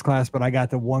got this class, but I got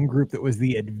the one group that was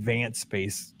the advanced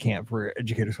space camp for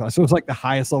educators class. So it's like the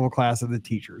highest level class of the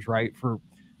teachers, right? For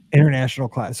international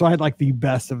class. So I had like the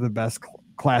best of the best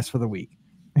class for the week.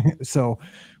 So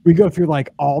we go through like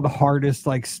all the hardest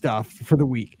like stuff for the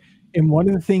week. And one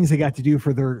of the things they got to do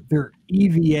for their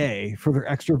EVA, for their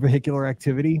extravehicular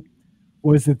activity,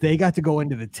 was that they got to go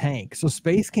into the tank. So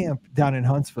Space Camp down in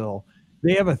Huntsville,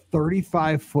 they have a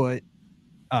 35-foot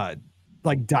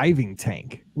like diving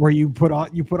tank where you put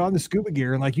on the scuba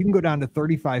gear and like you can go down to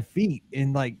 35 feet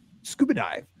and like scuba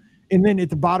dive. And then at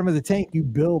the bottom of the tank, you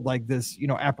build like this,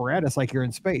 apparatus like you're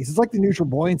in space. It's like the neutral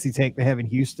buoyancy tank they have in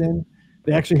Houston.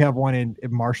 They actually have one in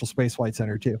Marshall Space Flight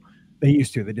Center too. They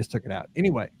used to. They just took it out.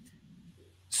 Anyway.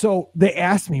 So they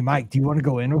asked me, Mike, do you want to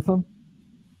go in with them?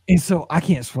 And so I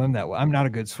can't swim that well. I'm not a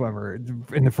good swimmer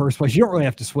in the first place. You don't really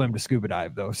have to swim to scuba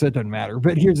dive, though, so it doesn't matter.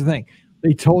 But here's the thing.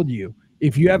 They told you,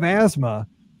 if you have asthma,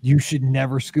 you should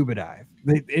never scuba dive.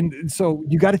 And so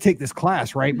you got to take this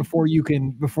class, right, before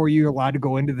you're allowed to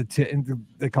go into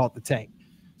they call it the tank.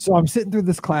 So I'm sitting through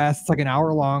this class. It's like an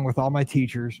hour long with all my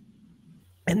teachers.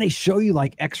 And they show you,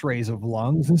 like, x-rays of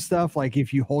lungs and stuff, like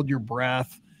if you hold your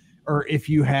breath, or if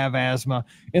you have asthma,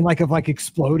 and like of like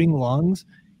exploding lungs.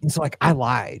 And so like I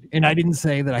lied and I didn't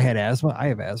say that I had asthma. I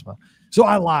have asthma. So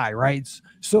I lie, right?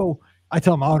 So I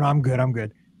tell them, oh no, I'm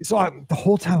good. So the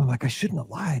whole time I'm like, I shouldn't have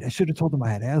lied. I should have told them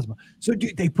I had asthma. So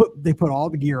dude, they put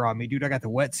all the gear on me, dude. I got the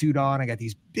wetsuit on. I got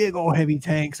these big old heavy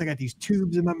tanks. I got these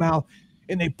tubes in my mouth,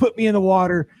 and they put me in the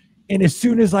water. And as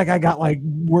soon as like I got like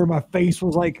where my face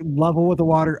was like level with the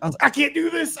water, I was like, I can't do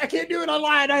this. I can't do it. I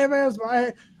lied. I have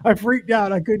asthma. I freaked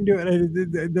out. I couldn't do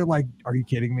it. They're like, are you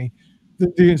kidding me?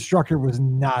 The instructor was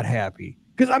not happy.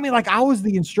 Because I mean, like I was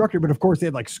the instructor, but of course they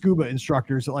had like scuba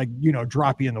instructors that like,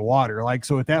 drop you in the water. Like,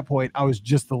 so at that point I was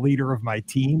just the leader of my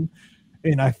team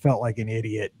and I felt like an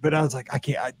idiot, but I was like, I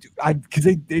can't, because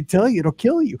they tell you it'll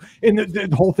kill you. And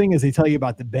the whole thing is they tell you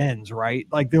about the bends, right?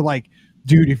 Like they're like,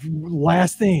 dude,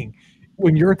 last thing,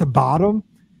 when you're at the bottom,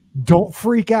 don't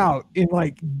freak out and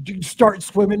like start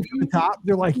swimming from the top.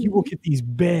 They're like, you will get these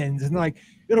bends, and like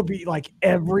it'll be like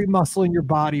every muscle in your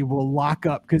body will lock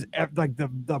up because like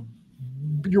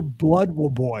your blood will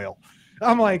boil.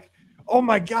 I'm like, oh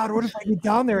my God, what if I get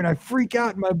down there and I freak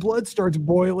out and my blood starts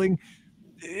boiling?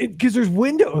 Because there's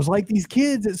windows, like these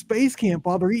kids at space camp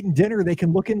while they're eating dinner, they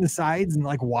can look in the sides and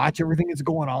like watch everything that's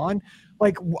going on.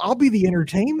 Like I'll be the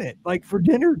entertainment, like for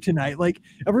dinner tonight. Like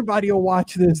everybody will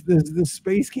watch this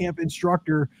space camp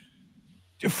instructor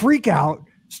freak out,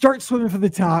 start swimming for the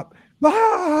top.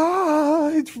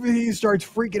 He starts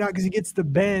freaking out because he gets the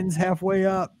bends halfway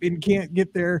up and can't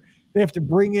get there. They have to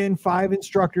bring in 5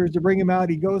 instructors to bring him out.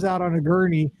 He goes out on a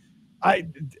gurney. I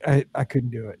couldn't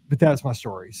do it, but that's my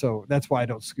story. So that's why I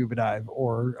don't scuba dive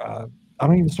or I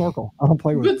don't even snorkel. I don't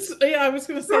play with it. Yeah, I was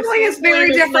going to say snorkeling is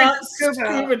very different from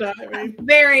scuba diving.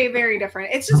 Very, very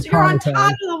different. It's just you're on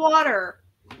top of the water.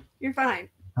 You're fine.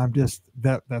 I'm just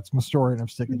that's my story, and I'm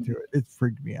sticking to it. It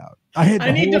freaked me out.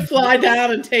 I need to fly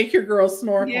down and take your girls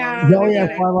snorkeling.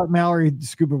 Yeah, fly like Mallory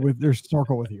scuba with their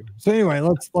snorkel with you. So anyway,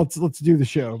 let's do the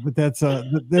show. But that's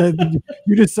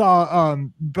you just saw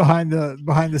behind the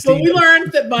scenes. But we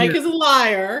learned that Mike is a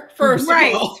liar. First,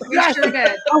 right? Of all. We sure did.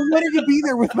 I wanted to be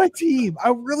there with my team. I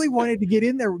really wanted to get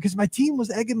in there because my team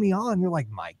was egging me on. They're like,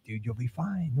 Mike, dude, you'll be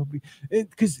fine. You'll be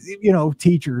because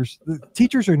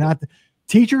teachers are not.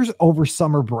 Teachers over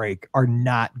summer break are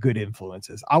not good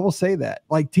influences. I will say that.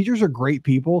 Like teachers are great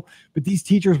people, but these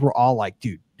teachers were all like,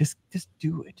 dude, just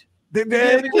do it.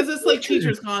 Because it's like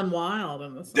teachers gone wild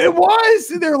in this. It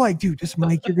was. They're like, dude, just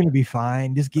Mike, you're gonna be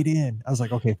fine. Just get in. I was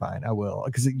like, okay, fine, I will.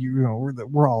 Because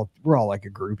we're all like a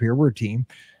group here. We're a team.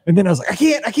 And then I was like, I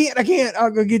can't.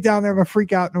 I'll go get down there. I'm gonna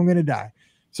freak out and I'm gonna die.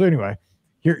 So anyway,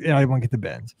 here I want to get the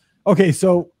bends. Okay,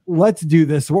 so let's do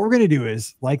this. So what we're gonna do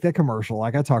is like that commercial,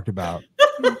 like I talked about.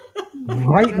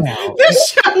 Right now, this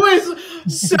show is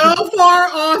so far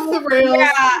off the rails.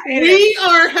 Yeah, we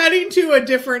are heading to a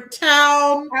different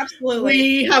town. Absolutely,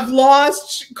 we have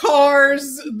lost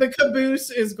cars. The caboose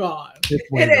is gone.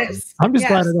 It is. I'm just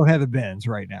glad I don't have the bends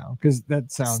right now because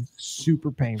that sounds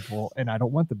super painful, and I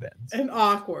don't want the bends and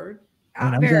awkward.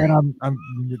 And I'm glad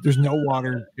there's no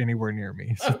water anywhere near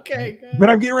me. So, okay, good. But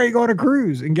I'm getting ready to go on a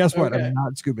cruise, and guess what? I'm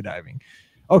not scuba diving.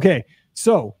 Okay,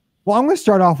 so I'm going to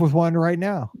start off with one right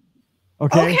now.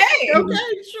 Okay,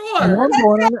 sure. I'm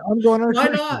going on. Why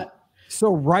not?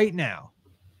 So right now,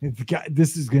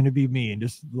 this is going to be me in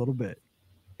just a little bit,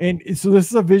 and so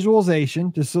this is a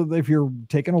visualization, just so that if you're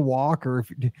taking a walk or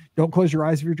if don't close your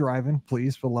eyes if you're driving,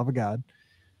 please, for the love of God.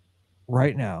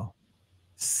 Right now,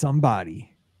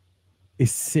 somebody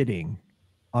is sitting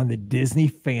on the Disney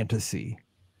Fantasy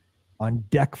on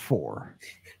deck 4.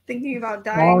 Thinking about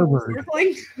dying.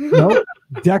 Nope.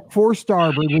 Deck 4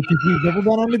 starboard, which if you've never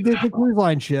been on the Disney cruise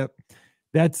line ship,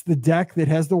 that's the deck that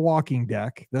has the walking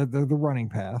deck, the running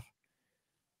path.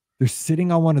 They're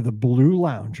sitting on one of the blue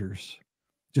loungers,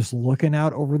 just looking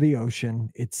out over the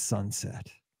ocean. It's sunset.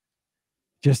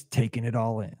 Just taking it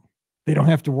all in. They don't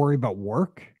have to worry about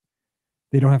work.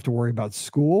 They don't have to worry about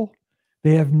school.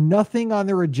 They have nothing on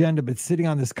their agenda but sitting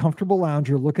on this comfortable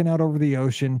lounger, looking out over the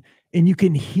ocean, and you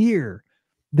can hear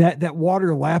that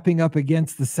water lapping up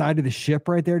against the side of the ship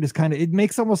right there. Just kind of, it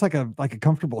makes almost like a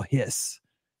comfortable hiss.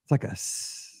 It's like a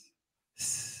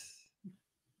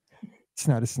it's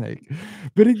not a snake,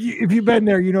 but if you've been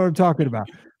there, you know what I'm talking about.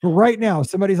 But right now,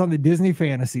 somebody's on the Disney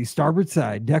Fantasy starboard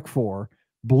side, deck 4,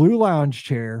 blue lounge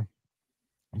chair,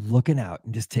 looking out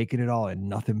and just taking it all in.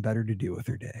 Nothing better to do with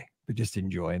their day, but just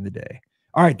enjoying the day.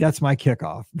 All right, that's my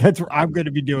kickoff. That's where I'm going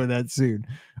to be doing that soon.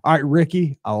 All right,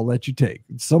 Rikki, I'll let you take.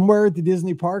 Somewhere at the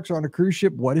Disney parks or on a cruise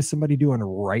ship, what is somebody doing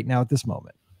right now at this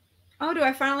moment? Oh, do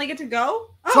I finally get to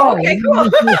go? Oh, sorry. Okay, cool.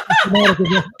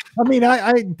 I mean,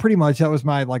 I pretty much, that was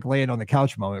my like laying on the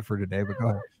couch moment for today, but go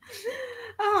ahead.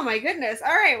 Oh my goodness.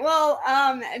 All right. Well,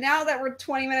 now that we're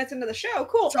 20 minutes into the show,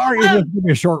 cool. Sorry, it's going to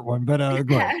be a short one, but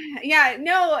go ahead. Yeah,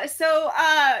 no. So,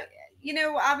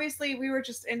 obviously we were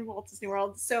just in Walt Disney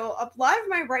World. So a lot of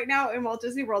my right now in Walt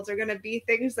Disney Worlds are going to be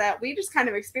things that we just kind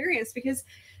of experienced because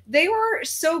they were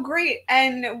so great.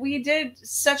 And we had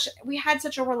such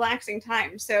a relaxing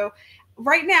time. So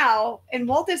right now in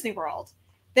Walt Disney World,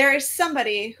 there is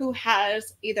somebody who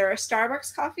has either a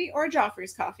Starbucks coffee or a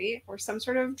Joffrey's coffee or some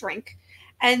sort of drink.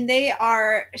 And they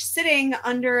are sitting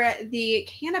under the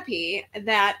canopy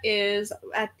that is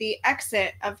at the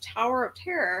exit of Tower of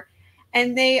Terror.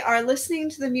 And they are listening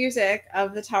to the music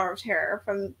of the Tower of Terror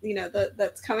from,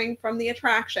 that's coming from the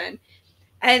attraction.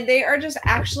 And they are just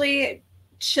actually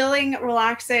chilling,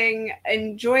 relaxing,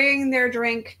 enjoying their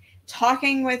drink,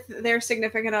 talking with their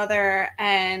significant other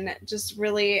and just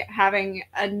really having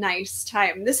a nice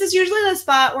time. This is usually the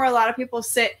spot where a lot of people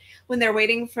sit when they're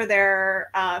waiting for their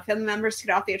family members to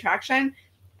get off the attraction.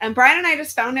 And Brian and I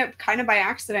just found it kind of by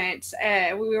accident.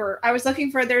 I was looking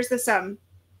for, there's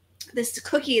this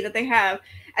cookie that they have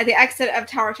at the exit of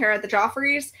Tower of Terror at the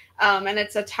Joffreys. And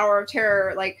it's a Tower of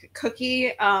Terror like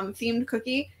cookie, themed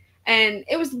cookie. And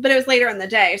it was later in the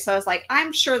day. So I was like,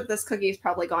 I'm sure that this cookie is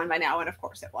probably gone by now. And of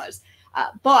course it was.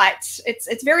 But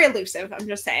it's very elusive, I'm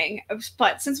just saying.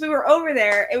 But since we were over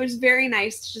there, it was very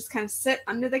nice to just kind of sit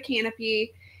under the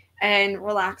canopy and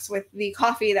relax with the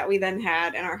coffee that we then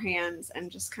had in our hands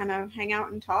and just kind of hang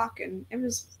out and talk. And it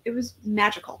was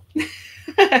magical.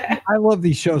 I love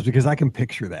these shows because I can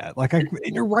picture that. Like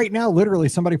right now, literally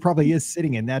somebody probably is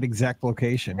sitting in that exact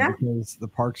location because the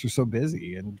parks are so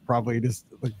busy and probably just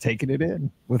like taking it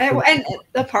in. And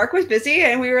the park was busy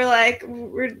and we were like,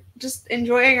 we're just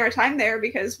enjoying our time there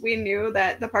because we knew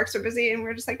that the parks are busy and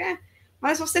we're just like,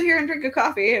 might as well sit here and drink a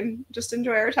coffee and just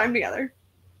enjoy our time together.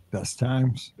 Best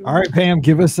times. All right, Pam,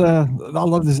 give us I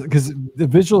love this because the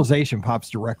visualization pops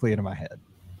directly into my head.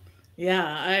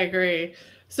 Yeah, I agree.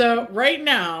 So right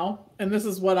now, and this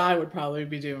is what I would probably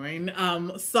be doing,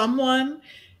 someone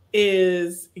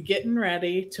is getting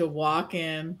ready to walk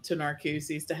in to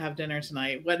Narcoossee's to have dinner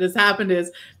tonight. What has happened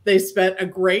is they spent a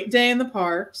great day in the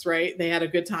parks, right? They had a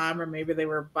good time, or maybe they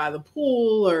were by the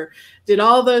pool or did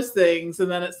all those things. And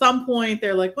then at some point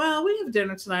they're like, well, we have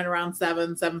dinner tonight around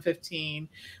 7:15.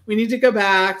 We need to go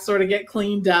back, sort of get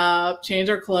cleaned up, change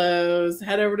our clothes,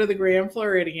 head over to the Grand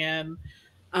Floridian,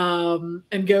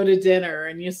 and go to dinner.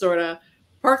 And you sort of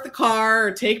park the car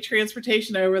or take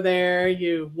transportation over there.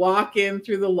 You walk in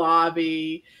through the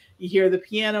lobby, you hear the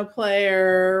piano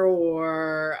player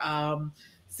or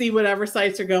see whatever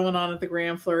sights are going on at the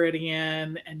Grand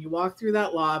Floridian, and you walk through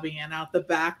that lobby and out the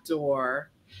back door,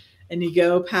 and you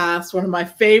go past one of my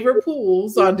favorite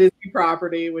pools on Disney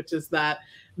property, which is that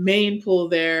main pool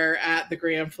there at the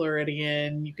Grand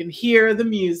Floridian. You can hear the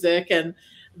music, and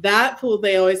that pool,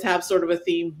 they always have sort of a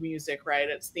themed music, right?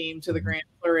 It's themed to the Grand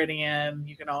Floridian.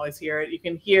 You can always hear it. You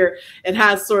can hear, it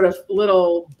has sort of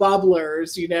little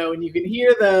bubblers, and you can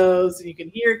hear those, and you can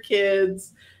hear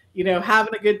kids,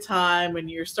 having a good time. And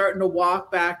you're starting to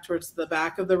walk back towards the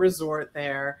back of the resort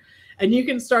there. And you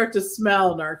can start to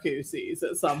smell Narcoossee's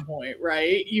at some point,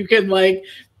 right? You can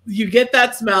you get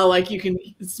that smell, like you can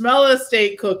smell a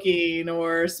steak cooking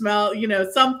or smell,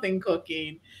 something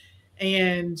cooking.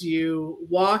 And you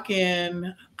walk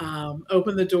in,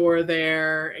 open the door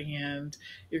there, and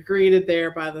you're greeted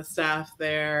there by the staff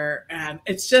there. And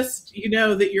it's just,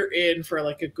 that you're in for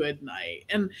like a good night.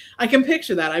 And I can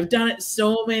picture that. I've done it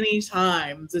so many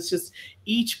times. It's just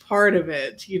each part of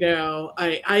it,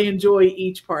 I enjoy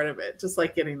each part of it, just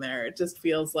like getting there. It just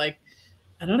feels like,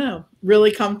 I don't know,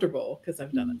 really comfortable because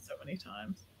I've done it so many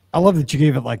times. I love that you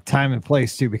gave it like time and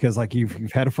place too, because like you've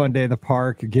had a fun day in the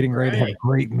park, you're getting ready to have a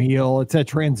great meal. It's that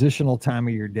transitional time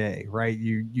of your day, right?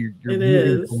 You're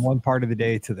moving from one part of the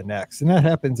day to the next, and that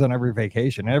happens on every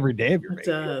vacation, every day of your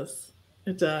vacation.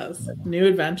 It does. New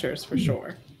adventures for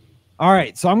sure. All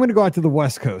right, so I'm going to go out to the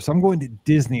West Coast. I'm going to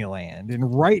Disneyland,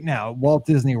 and right now, Walt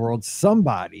Disney World.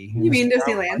 Somebody. You mean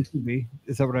Disneyland?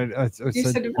 Is that what I said? You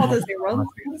said Walt Disney World.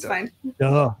 That's fine.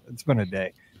 Duh, it's been a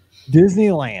day.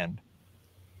 Disneyland.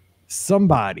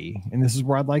 Somebody, and this is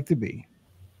where I'd like to be,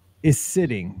 is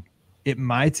sitting at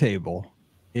my table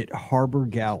at Harbor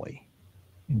Galley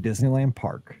in Disneyland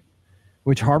Park,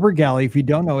 which Harbor Galley, if you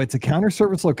don't know, it's a counter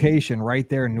service location right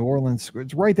there in New Orleans.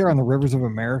 It's right there on the Rivers of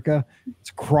America.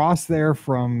 It's across there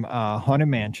from Haunted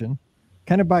Mansion,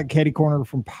 kind of by catty corner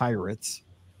from Pirates.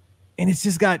 And it's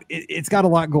just got, it's got a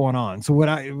lot going on. So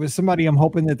I'm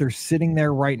hoping that they're sitting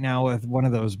there right now with one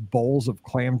of those bowls of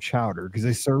clam chowder, because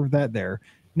they serve that there.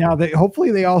 Now,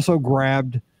 hopefully they also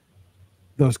grabbed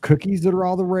those cookies that are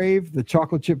all the rave, the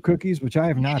chocolate chip cookies, which I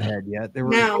have not had yet. They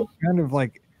were kind of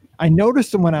like, I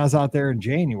noticed them when I was out there in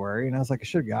January, and I was like, I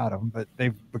should have got them, but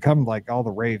they've become like all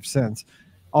the rave since,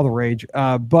 all the rage.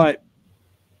 But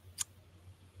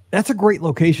that's a great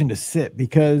location to sit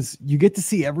because you get to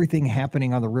see everything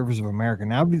happening on the Rivers of America.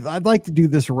 Now, I'd like to do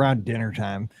this around dinner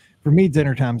time. For me,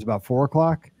 dinner time is about 4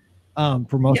 o'clock.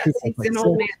 For most people, it's like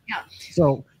 6.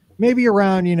 So maybe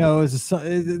around,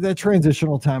 that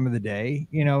transitional time of the day,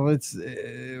 it's,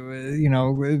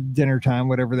 dinner time,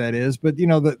 whatever that is. But,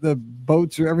 the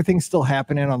boats, everything's still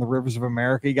happening on the Rivers of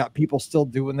America. You got people still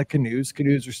doing the canoes.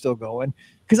 Canoes are still going.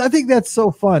 Because I think that's so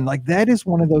fun. Like, that is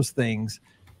one of those things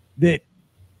that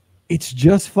it's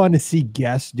just fun to see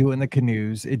guests doing the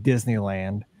canoes at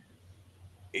Disneyland.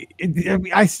 I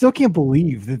mean, I still can't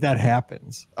believe that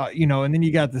happens. You know, and then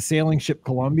you got the sailing ship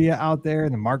Columbia out there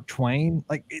and the Mark Twain.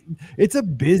 Like it's a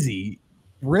busy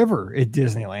river at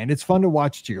Disneyland. It's fun to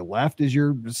watch to your left as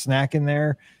you're snacking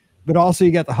there, but also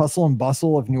you got the hustle and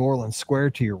bustle of New Orleans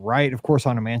Square to your right. Of course,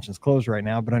 Haunted Mansion's closed right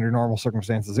now, but under normal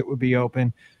circumstances, it would be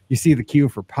open. You see the queue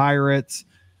for Pirates.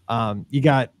 You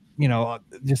got, you know,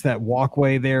 just that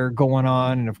walkway there going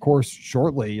on, and of course,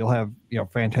 shortly you'll have, you know,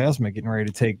 Phantasmic getting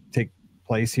ready to take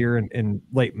place here in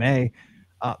late May.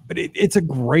 But it's a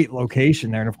great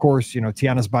location there. And of course, you know,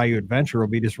 Tiana's Bayou Adventure will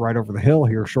be just right over the hill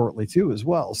here shortly too, as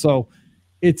well. So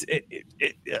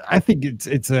I think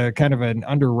it's a kind of an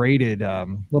underrated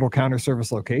little counter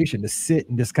service location to sit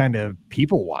and just kind of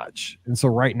people watch. And so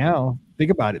right now,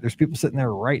 think about it. There's people sitting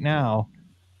there right now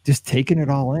just taking it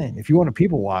all in. If you want to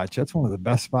people watch, that's one of the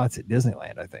best spots at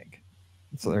Disneyland, I think.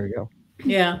 So there you go.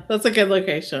 Yeah, that's a good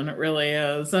location. It really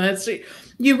is. And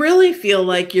you really feel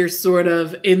like you're sort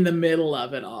of in the middle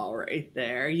of it all right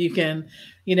there. You can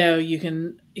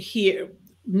hear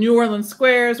New Orleans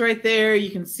Square is right there. You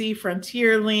can see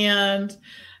Frontierland.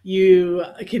 You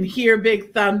can hear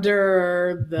Big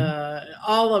Thunder.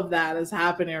 All of that is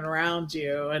happening around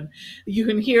you. And you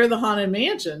can hear the Haunted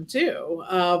Mansion too.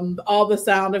 All the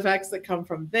sound effects that come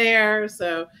from there.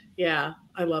 So yeah,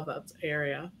 I love that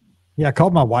area. Yeah, I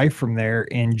called my wife from there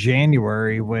in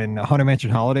January when Haunted Mansion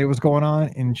Holiday was going on,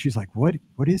 and she's like, "What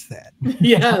is that?"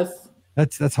 Yes,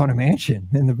 that's Haunted Mansion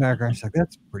in the background. She's like,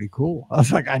 "That's pretty cool." I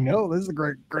was like, "I know, this is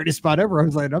the greatest spot ever." I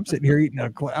was like, "I'm sitting here eating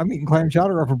clam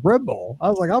chowder off a bread bowl." I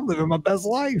was like, "I'm living my best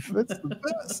life. It's the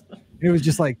best." And it was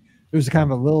just like it was kind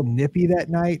of a little nippy that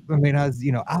night. I mean, I was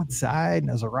outside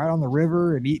and I was right on the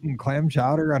river and eating clam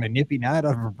chowder on a nippy night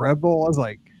out of a bread bowl. I was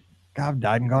like, God, I've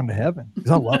died and gone to heaven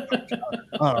because I love it.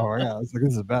 Oh yeah, it's like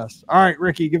this is the best. All right,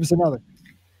 Rikki, give us another.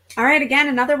 All right, again,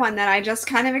 another one that I just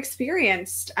kind of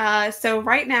experienced. So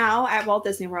right now at Walt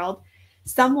Disney World,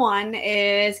 someone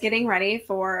is getting ready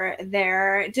for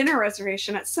their dinner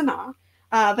reservation at Sanaa.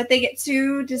 But they get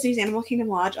to Disney's Animal Kingdom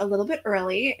Lodge a little bit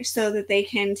early so that they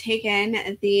can take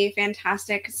in the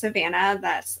fantastic savannah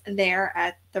that's there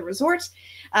at the resort.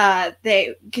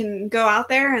 They can go out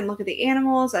there and look at the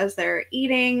animals as they're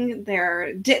eating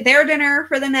their dinner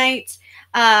for the night.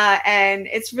 And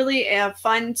it's really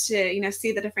fun to,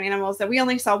 see the different animals that we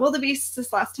only saw wildebeests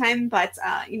this last time, but,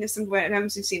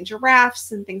 sometimes we've seen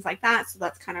giraffes and things like that. So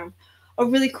that's kind of a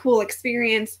really cool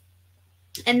experience.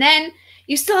 And then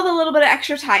you still have a little bit of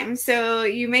extra time. So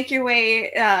you make your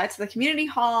way to the community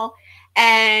hall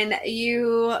and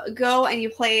you go and you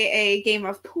play a game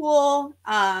of pool.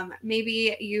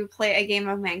 Maybe you play a game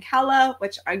of Mancala,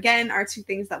 which again are two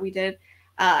things that we did.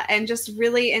 And just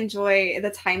really enjoy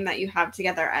the time that you have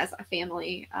together as a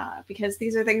family, because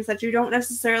these are things that you don't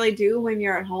necessarily do when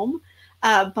you're at home.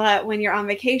 But when you're on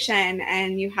vacation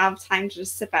and you have time to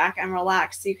just sit back and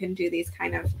relax, you can do these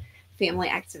kind of family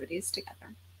activities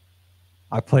together.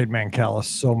 I played Mancala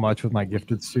so much with my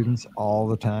gifted students all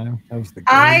the time. That was the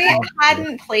I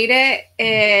hadn't played it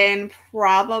in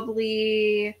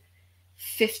probably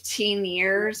 15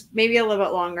 years, maybe a little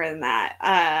bit longer than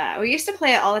that. We used to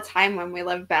play it all the time when we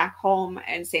lived back home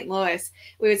in St. Louis.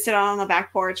 We would sit on the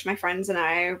back porch. My friends and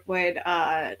I would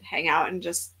hang out and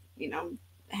just,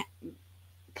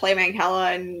 play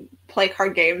Mancala and play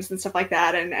card games and stuff like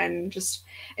that and just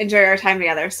enjoy our time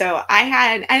together. So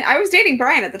I was dating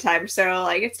Brian at the time. So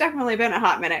it's definitely been a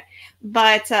hot minute,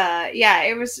 but yeah,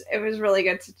 it was really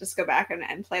good to just go back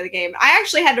and play the game. I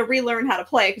actually had to relearn how to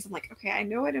play because I'm like, okay, I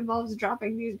know it involves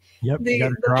dropping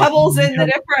the pebbles in the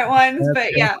different ones,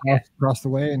 but yeah. Cross the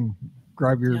way and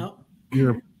grab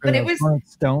your but it was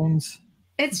stones.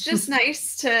 It's just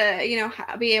nice to,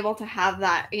 be able to have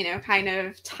that, kind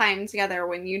of time together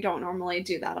when you don't normally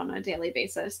do that on a daily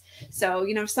basis. So,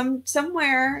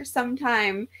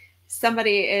 sometime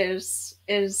somebody is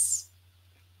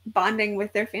bonding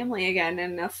with their family again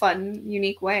in a fun,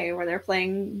 unique way where they're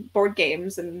playing board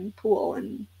games and pool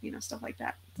and, stuff like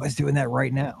that. I was doing that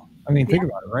right now. I mean, think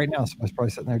about it. Right now, somebody's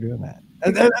probably sitting there doing that.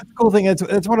 That's the cool thing.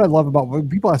 That's what I love about when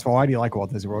people ask, well, why do you like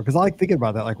Walt Disney World? Because I like thinking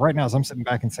about that. Like right now, as I'm sitting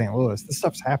back in St. Louis, this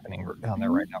stuff's happening down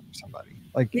there right now for somebody.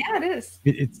 Yeah, it is.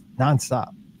 It's nonstop.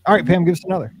 All right, Pam, give us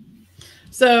another.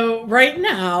 So right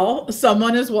now,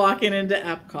 someone is walking into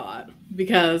Epcot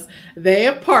because they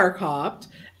have park hopped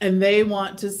and they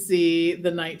want to see the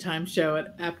nighttime show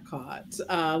at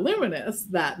Epcot, Luminous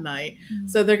that night. Mm-hmm.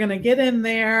 So they're going to get in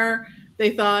there. They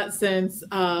thought since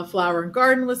Flower and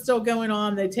Garden was still going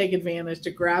on, they'd take advantage to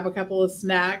grab a couple of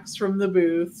snacks from the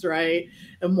booths, right?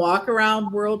 And walk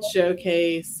around World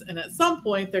Showcase. And at some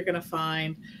point, they're going to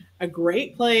find a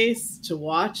great place to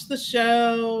watch the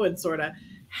show and sort of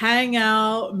hang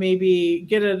out, maybe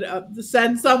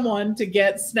send someone to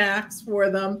get snacks for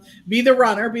them, be the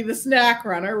runner, be the snack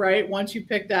runner, right? Once you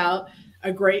picked out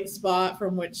a great spot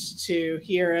from which to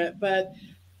hear it. But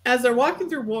as they're walking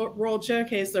through World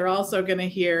Showcase, they're also going to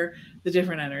hear the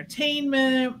different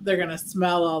entertainment. They're going to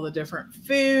smell all the different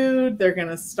food. They're going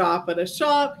to stop at a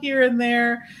shop here and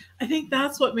there. I think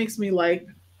that's what makes me like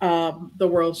the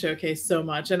World Showcase so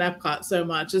much and Epcot so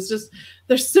much. It's just,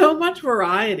 there's so much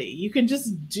variety. You can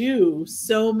just do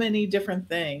so many different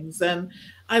things. And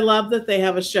I love that they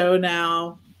have a show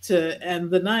now to end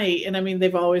the night. And I mean,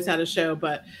 they've always had a show,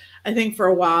 but I think for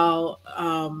a while,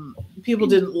 people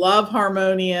didn't love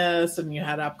Harmonious, and you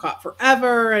had Epcot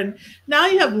Forever. And now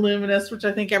you have Luminous, which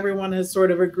I think everyone has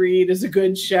sort of agreed is a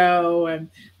good show and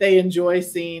they enjoy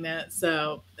seeing it.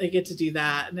 So they get to do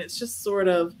that. And it's just sort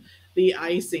of the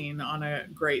icing on a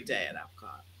great day at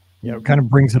Epcot. Yeah, it kind of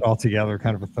brings it all together,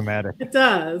 kind of a thematic. It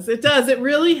does. It does. It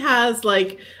really has,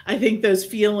 like, I think those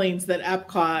feelings that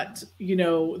Epcot, you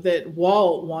know, that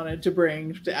Walt wanted to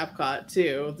bring to Epcot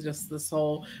too. Just this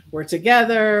whole, we're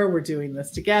together, we're doing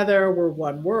this together, we're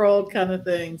one world kind of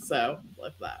thing. So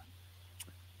love that.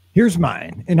 Here's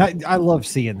mine. And I love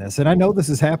seeing this. And I know this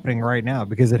is happening right now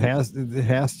because it has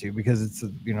to, because it's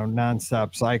a, you know,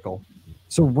 nonstop cycle.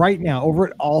 So right now over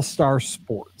at All Star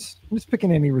Sports, I'm just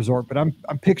picking any resort, but I'm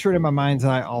picturing in my mind's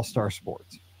eye All Star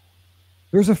Sports.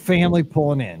 There's a family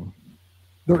pulling in.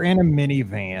 They're in a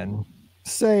minivan,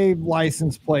 say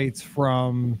license plates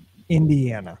from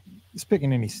Indiana. Just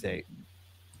picking any state.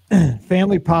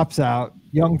 Family pops out,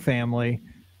 young family,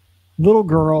 little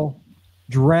girl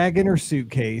dragging her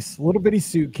suitcase, little bitty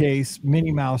suitcase,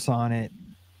 Minnie Mouse on it.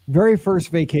 Very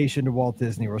first vacation to Walt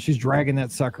Disney World. She's dragging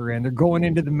that sucker in. They're going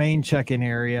into the main check-in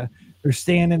area. They're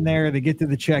standing there. They get to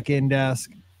the check-in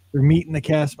desk. They're meeting the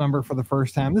cast member for the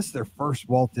first time. This is their first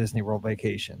Walt Disney World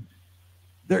vacation.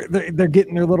 They're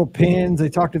getting their little pins. They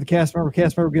talk to the cast member.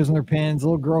 Cast member gives them their pins. The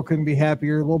little girl couldn't be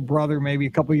happier. Little brother, maybe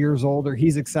a couple years older.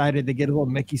 He's excited to get a little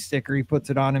Mickey sticker. He puts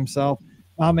it on himself.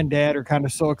 Mom and dad are kind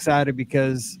of so excited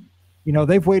because, you know,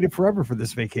 they've waited forever for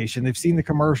this vacation. They've seen the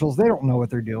commercials. They don't know what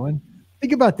they're doing.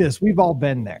 Think about this. We've all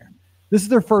been there. This is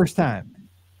their first time.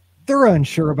 They're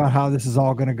unsure about how this is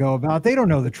all going to go about. They don't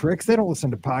know the tricks. They don't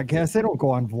listen to podcasts. They don't go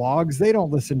on vlogs. They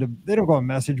don't go on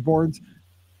message boards,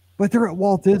 but they're at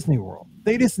Walt Disney World.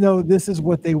 They just know this is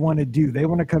what they want to do. They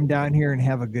want to come down here and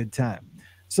have a good time.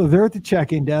 So they're at the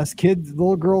check-in desk. Kids, the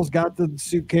little girl's got the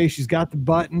suitcase. She's got the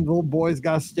button. The little boy's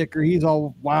got a sticker. He's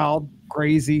all wild,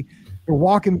 crazy. They're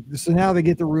walking. So now they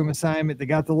get the room assignment. They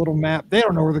got the little map. They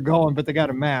don't know where they're going, but they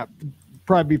got a map.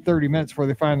 Probably be 30 minutes before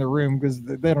they find their room because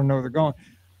they don't know where they're going.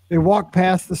 They walk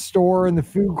past the store and the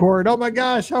food court. Oh my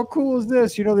gosh, how cool is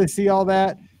this? You know, they see all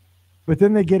that, but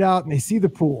then they get out and they see the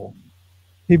pool.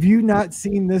 Have you not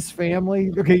seen this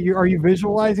family? Okay, are you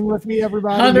visualizing with me,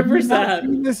 everybody? 100%.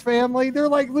 Seen this family? They're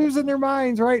like losing their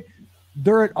minds, right?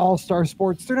 They're at All Star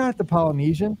Sports. They're not at the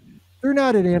Polynesian. They're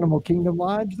not at Animal Kingdom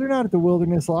Lodge. They're not at the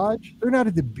Wilderness Lodge. They're not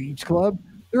at the Beach Club.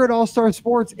 They're at All Star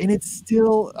Sports, and it's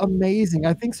still amazing.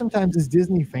 I think sometimes as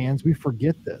Disney fans, we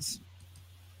forget this.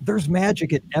 There's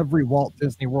magic at every Walt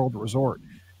Disney World resort.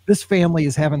 This family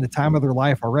is having the time of their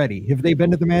life already. Have they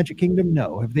been to the Magic Kingdom?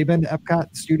 No. Have they been to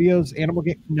Epcot Studios, Animal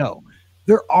Kingdom? No.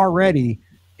 They're already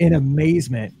in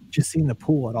amazement just seeing the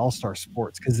pool at All Star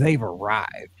Sports because they've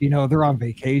arrived. You know, they're on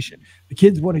vacation. The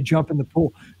kids want to jump in the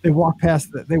pool. They walk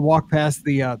past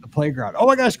the playground. Oh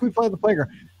my gosh, can we play on the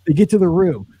playground? They get to the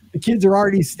room. The kids are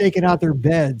already staking out their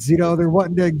beds. You know, they're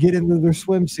wanting to get into their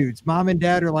swimsuits. Mom and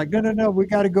dad are like, no, we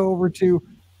got to go over to,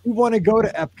 we want to go to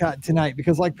Epcot tonight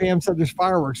because like Pam said, there's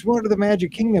fireworks. We want to the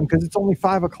Magic Kingdom because it's only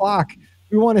 5 o'clock.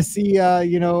 We want to see,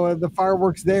 the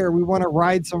fireworks there. We want to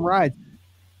ride some rides.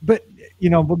 But, you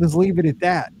know, we'll just leave it at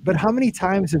that. But how many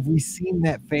times have we seen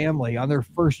that family on their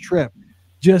first trip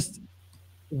just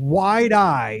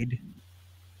wide-eyed?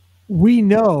 We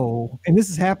know, and this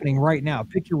is happening right now,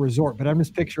 pick your resort, but I'm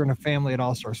just picturing a family at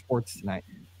All-Star Sports tonight.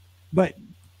 But,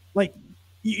 like,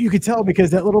 you could tell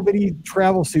because that little bitty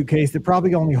travel suitcase that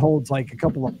probably only holds, like, a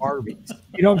couple of Barbies.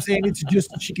 You know what I'm saying? It's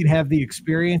just she can have the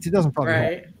experience. It doesn't probably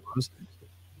hold those.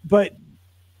 But,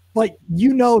 like,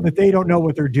 you know that they don't know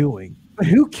what they're doing. But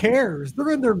who cares?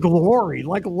 They're in their glory.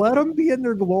 Like, let them be in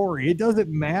their glory. It doesn't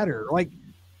matter. Like,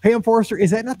 Pam Forrester,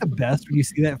 is that not the best when you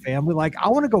see that family? Like, I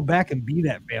want to go back and be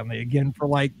that family again for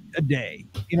like a day,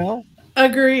 you know?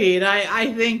 Agreed.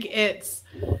 I think it's,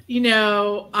 you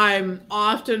know, I'm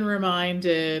often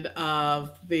reminded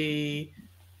of the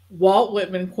Walt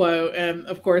Whitman quote, and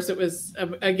of course it was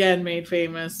again made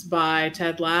famous by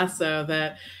Ted Lasso,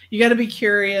 that you got to be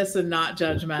curious and not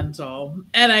judgmental.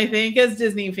 And I think as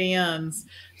Disney fans,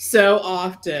 so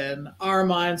often our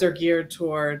minds are geared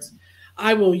towards,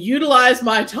 I will utilize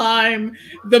my time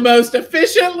the most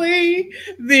efficiently.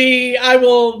 I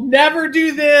will never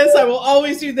do this. I will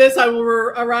always do this. I will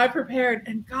arrive prepared.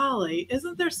 And golly,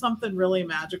 isn't there something really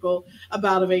magical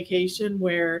about a vacation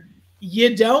where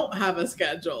you don't have a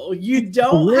schedule? You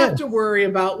don't have to worry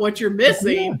about what you're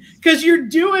missing because you're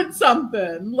doing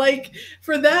something. Like,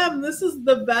 for them, this is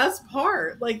the best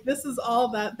part. Like, this is all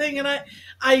that thing. And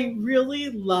I really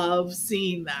love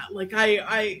seeing that. Like,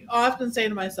 I often say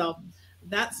to myself,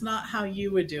 that's not how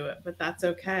you would do it, but that's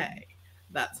okay.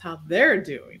 That's how they're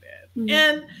doing it.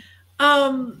 Mm-hmm.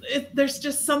 And there's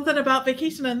just something about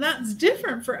vacation, and that's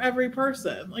different for every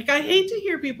person. Like, I hate to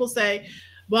hear people say,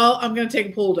 well, I'm going to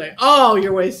take a pool day. Oh,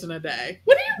 you're wasting a day.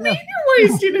 What do you mean you're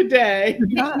wasting a day?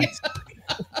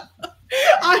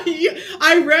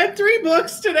 I read 3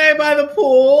 books today by the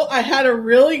pool. I had a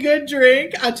really good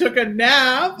drink. I took a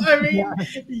nap. I mean,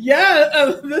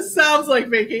 this sounds like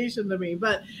vacation to me.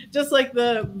 But just like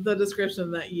the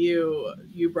description that you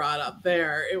brought up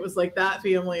there, it was like that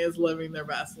family is living their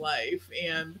best life.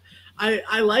 And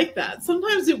I like that.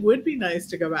 Sometimes it would be nice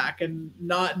to go back and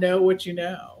not know what you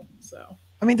know. So.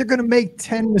 I mean, they're going to make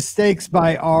 10 mistakes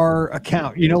by our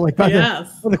account, you know, like by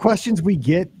the questions we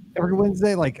get every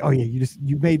Wednesday, like, oh yeah,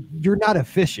 you're not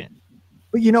efficient.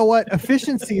 But you know what?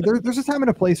 Efficiency, there's a time and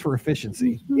a place for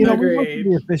efficiency. You know, we want to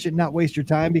be efficient, not waste your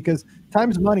time, because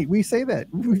time's money. We say that.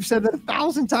 We've said that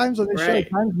 1,000 times on this show.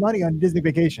 Time's money on Disney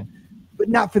Vacation. But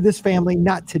not for this family,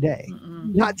 not today.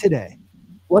 Not today.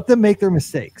 Let them make their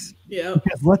mistakes. Yeah.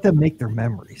 Let them make their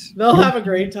memories. They'll have a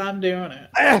great time doing it.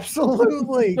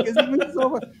 Absolutely.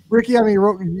 Rikki, I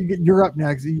mean, you're up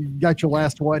next. You got your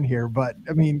last one here. But,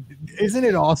 I mean, isn't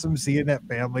it awesome seeing that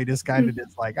family just kind of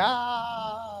just like,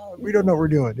 we don't know what we're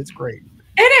doing. It's great.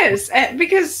 It is.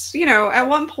 Because, you know, at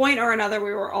one point or another,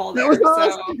 we were all there. That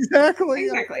was us. Exactly.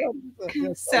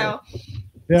 So...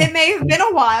 Yeah. It may have been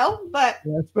a while, but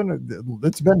it's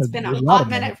been a hot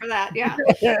minute for that. Yeah.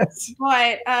 Yes.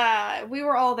 But we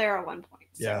were all there at one point.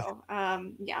 So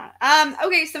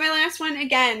okay. So my last one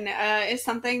again is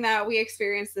something that we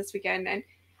experienced this weekend, and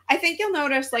I think you'll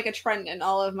notice like a trend in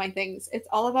all of my things. It's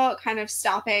all about kind of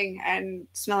stopping and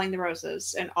smelling the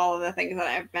roses and all of the things that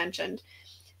I've mentioned.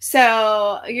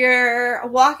 So you're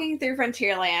walking through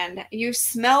Frontierland, you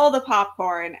smell the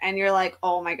popcorn, and you're like,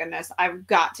 oh my goodness, I've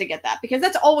got to get that. Because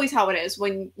that's always how it is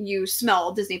when you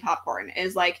smell Disney popcorn,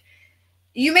 is like,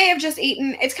 you may have just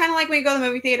eaten, it's kind of like when you go to the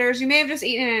movie theaters, you may have just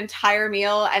eaten an entire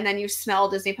meal, and then you smell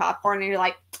Disney popcorn, and you're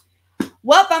like,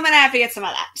 well, I'm going to have to get some of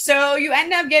that. So you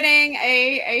end up getting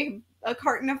a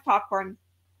carton of popcorn.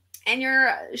 And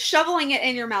you're shoveling it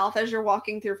in your mouth as you're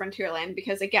walking through Frontierland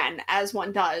because, again, as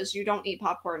one does, you don't eat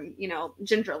popcorn, you know,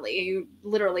 gingerly. You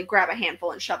literally grab a handful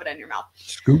and shove it in your mouth.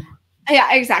 Scoop.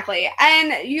 Yeah, exactly.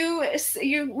 And you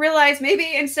realize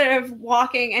maybe instead of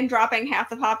walking and dropping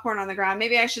half the popcorn on the ground,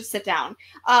 maybe I should sit down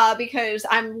because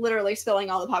I'm literally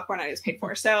spilling all the popcorn I just paid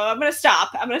for. So I'm going to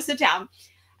stop. I'm going to sit down.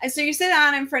 And so you sit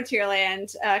down in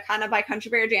Frontierland, kind of by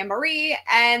Country Bear Jamboree,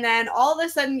 and then all of a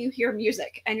sudden you hear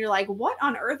music, and you're like, what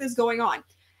on earth is going on?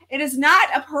 It is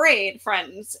not a parade,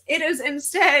 friends. It is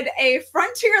instead a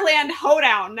Frontierland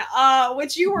hoedown,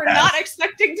 which you were not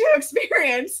expecting to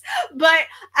experience. But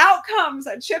out comes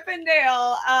a Chip and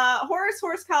Dale,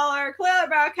 horse collar, clear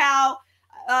brow cow,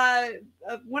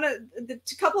 one of the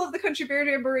couple of the Country Bear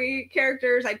Jamboree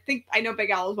characters. I think I know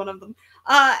Big Al is one of them.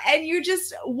 And you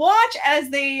just watch as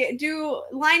they do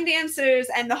line dances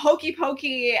and the hokey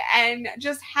pokey and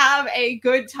just have a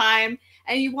good time.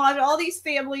 And you watch all these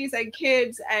families and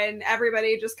kids and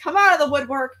everybody just come out of the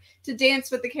woodwork to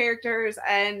dance with the characters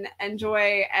and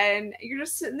enjoy. And you're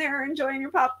just sitting there enjoying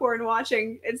your popcorn,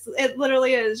 watching. It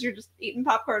literally is. You're just eating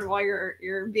popcorn while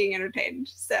you're being entertained.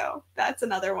 So that's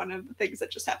another one of the things that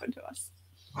just happened to us.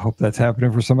 I hope that's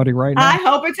happening for somebody right now. I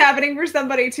hope it's happening for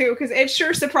somebody too, because it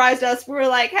sure surprised us. We were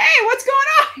like, hey, what's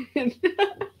going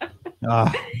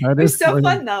on? It was so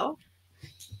fun though.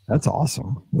 That's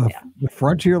awesome. The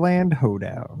Frontierland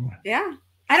Hoedown. Yeah.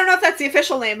 I don't know if that's the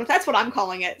official name, but that's what I'm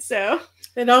calling it. So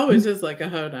it always is like a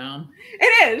hoedown.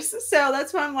 It is. So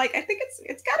that's why I'm like, I think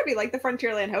it's got to be like the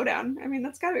Frontierland Hoedown. I mean,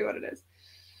 that's got to be what it is.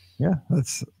 Yeah,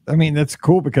 that's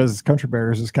cool because Country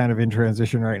Bears is kind of in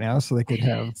transition right now, so they could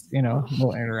have, you know, a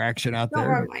little interaction out there.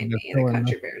 Don't remind me the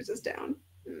Country Bears is down.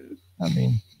 I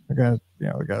mean,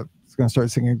 it's going to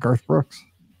start singing Garth Brooks.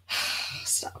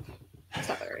 Stop.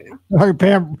 Stop it right now. All right,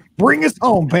 Pam, bring us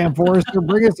home, Pam Forrester.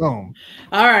 Bring us home.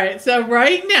 All right. So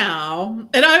right now,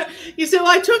 and I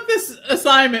took this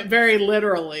assignment very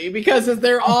literally because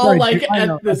they're all like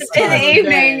at this in the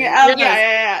evening. Yes,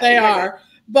 Yeah. They are.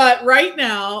 But right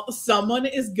now, someone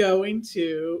is going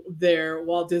to their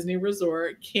Walt Disney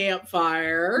Resort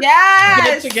campfire. Yes.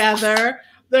 Get together.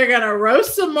 They're going to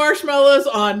roast some marshmallows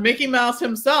on Mickey Mouse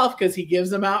himself because he gives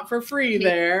them out for free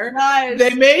there. Nice.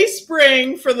 They may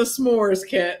spring for the s'mores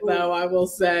kit, though, I will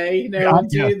say. Do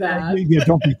that. Yeah,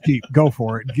 don't be cheap. Go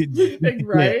for it.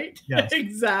 Right? Yes.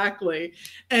 Exactly.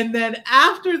 And then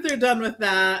after they're done with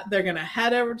that, they're going to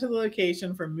head over to the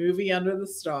location for Movie Under the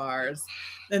Stars.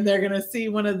 And they're going to see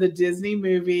one of the Disney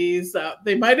movies.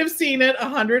 They might have seen it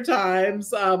 100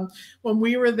 times. When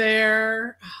we were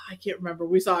there, I can't remember.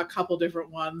 We saw a couple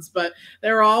different ones, but they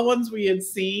were all ones we had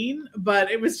seen. But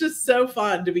it was just so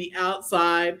fun to be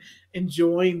outside,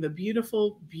 enjoying the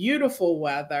beautiful, beautiful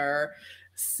weather,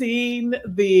 seeing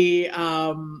the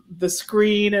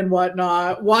screen and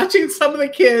whatnot, watching some of the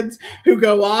kids who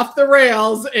go off the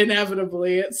rails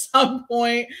inevitably at some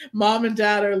point. Mom and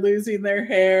dad are losing their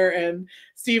hair, and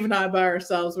Steve and I by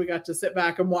ourselves, we got to sit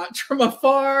back and watch from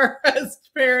afar as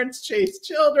parents chase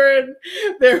children.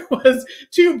 There was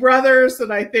 2 brothers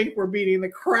that I think were beating the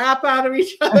crap out of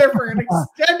each other for an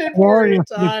extended period of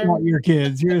time. Your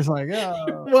kids, you're just like,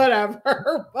 oh,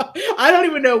 whatever. I don't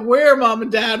even know where mom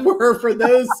and dad were for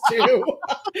those 2.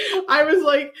 I was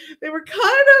like, they were kind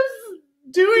of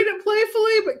doing it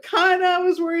playfully, but kind of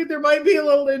was worried there might be a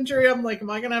little injury. I'm like, am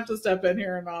I going to have to step in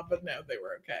here or not? But no, they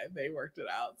were okay. They worked it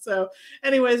out. So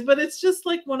anyways, but it's just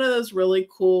like one of those really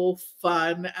cool,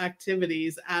 fun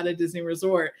activities at a Disney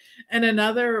resort, and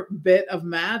another bit of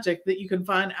magic that you can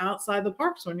find outside the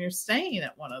parks when you're staying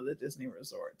at one of the Disney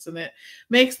resorts. And it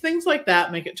makes things like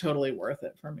that make it totally worth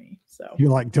it for me. So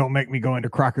you're like, don't make me go into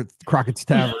Crockett's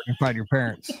Tavern and find your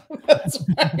parents. That's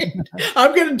right.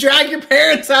 I'm going to drag your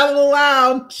parents out of the lounge.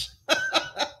 It's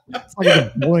like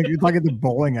at the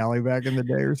bowling alley back in the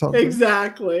day or something.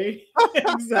 Exactly.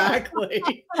 Exactly.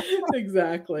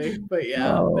 But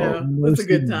yeah, that's a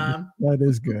good time. That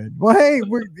is good. Well, hey,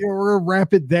 we're gonna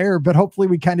wrap it there, but hopefully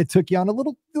we kind of took you on a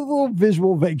little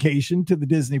visual vacation to the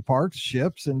Disney parks,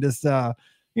 ships, and just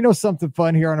something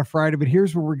fun here on a Friday. But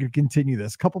here's where we're gonna continue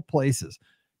this. Couple places.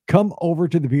 Come over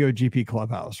to the BOGP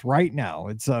Clubhouse right now.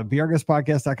 It's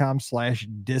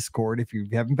brguestpodcast.com/Discord. If you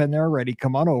haven't been there already,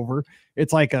 come on over.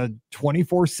 It's like a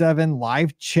 24/7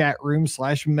 live chat room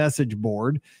 / message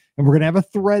board. And we're going to have a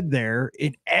thread there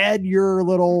and add your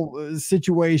little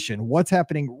situation. What's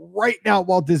happening right now at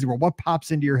Walt Disney World? What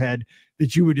pops into your head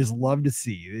that you would just love to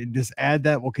see? And just add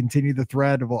that. We'll continue the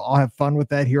thread. We'll all have fun with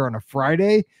that here on a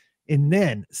Friday. And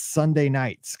then Sunday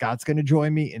night, Scott's going to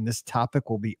join me, and this topic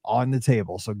will be on the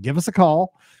table. So give us a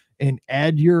call and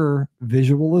add your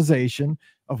visualization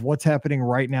of what's happening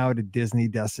right now at a Disney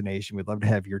destination. We'd love to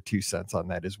have your 2 cents on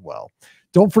that as well.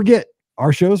 Don't forget,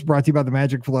 our show is brought to you by the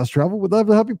Magic for Less Travel. We'd love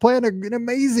to help you plan an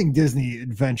amazing Disney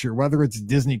adventure, whether it's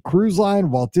Disney Cruise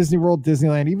Line, Walt Disney World,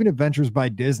 Disneyland, even Adventures by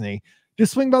Disney.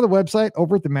 Just swing by the website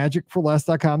over at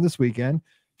themagicforless.com this weekend.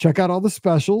 Check out all the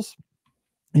specials.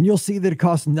 And you'll see that it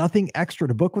costs nothing extra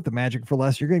to book with the Magic for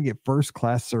Less. You're going to get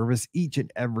first-class service each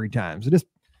and every time. So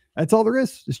that's all there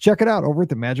is. Just check it out over at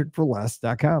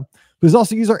themagicforless.com. Please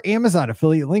also use our Amazon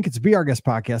affiliate link. It's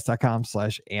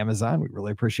beourguestpodcast.com/Amazon. We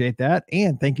really appreciate that.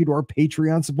 And thank you to our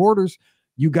Patreon supporters.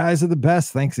 You guys are the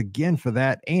best. Thanks again for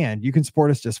that. And you can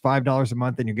support us just $5 a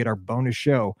month and you get our bonus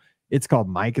show. It's called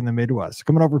Mike in the Midwest.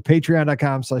 Coming over to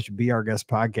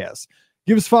patreon.com/beourguestpodcast.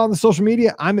 Give us a follow on the social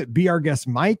media. I'm at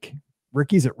beourguestmike.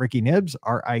 Rikki's at Ricky Nibs,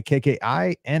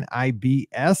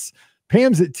 RIKKINIBS.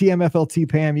 Pam's at TMFLT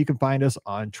Pam. You can find us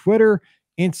on Twitter,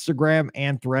 Instagram,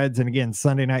 and Threads. And again,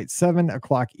 Sunday night, 7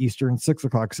 o'clock Eastern, 6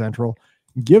 o'clock Central.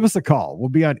 Give us a call. We'll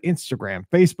be on Instagram,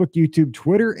 Facebook, YouTube,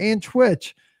 Twitter, and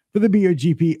Twitch for the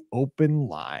BOGP open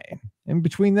line. And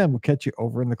between them, we'll catch you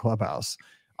over in the clubhouse.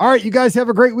 All right, you guys have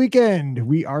a great weekend.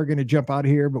 We are going to jump out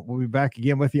of here, but we'll be back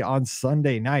again with you on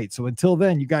Sunday night. So until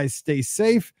then, you guys stay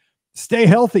safe, stay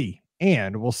healthy,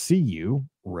 and we'll see you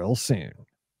real soon.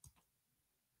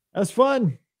 That's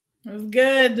fun. It was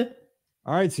good.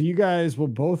 All right, so you guys will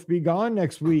both be gone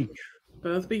next week.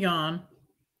 Both be gone.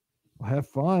 We'll have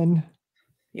fun.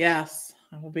 Yes,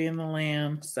 I will be in the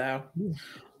land. So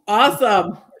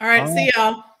awesome. All right, see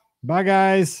y'all. Bye,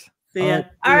 guys. See ya.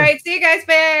 All right, see you guys,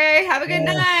 babe. Have a good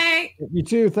night. You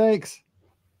too. Thanks.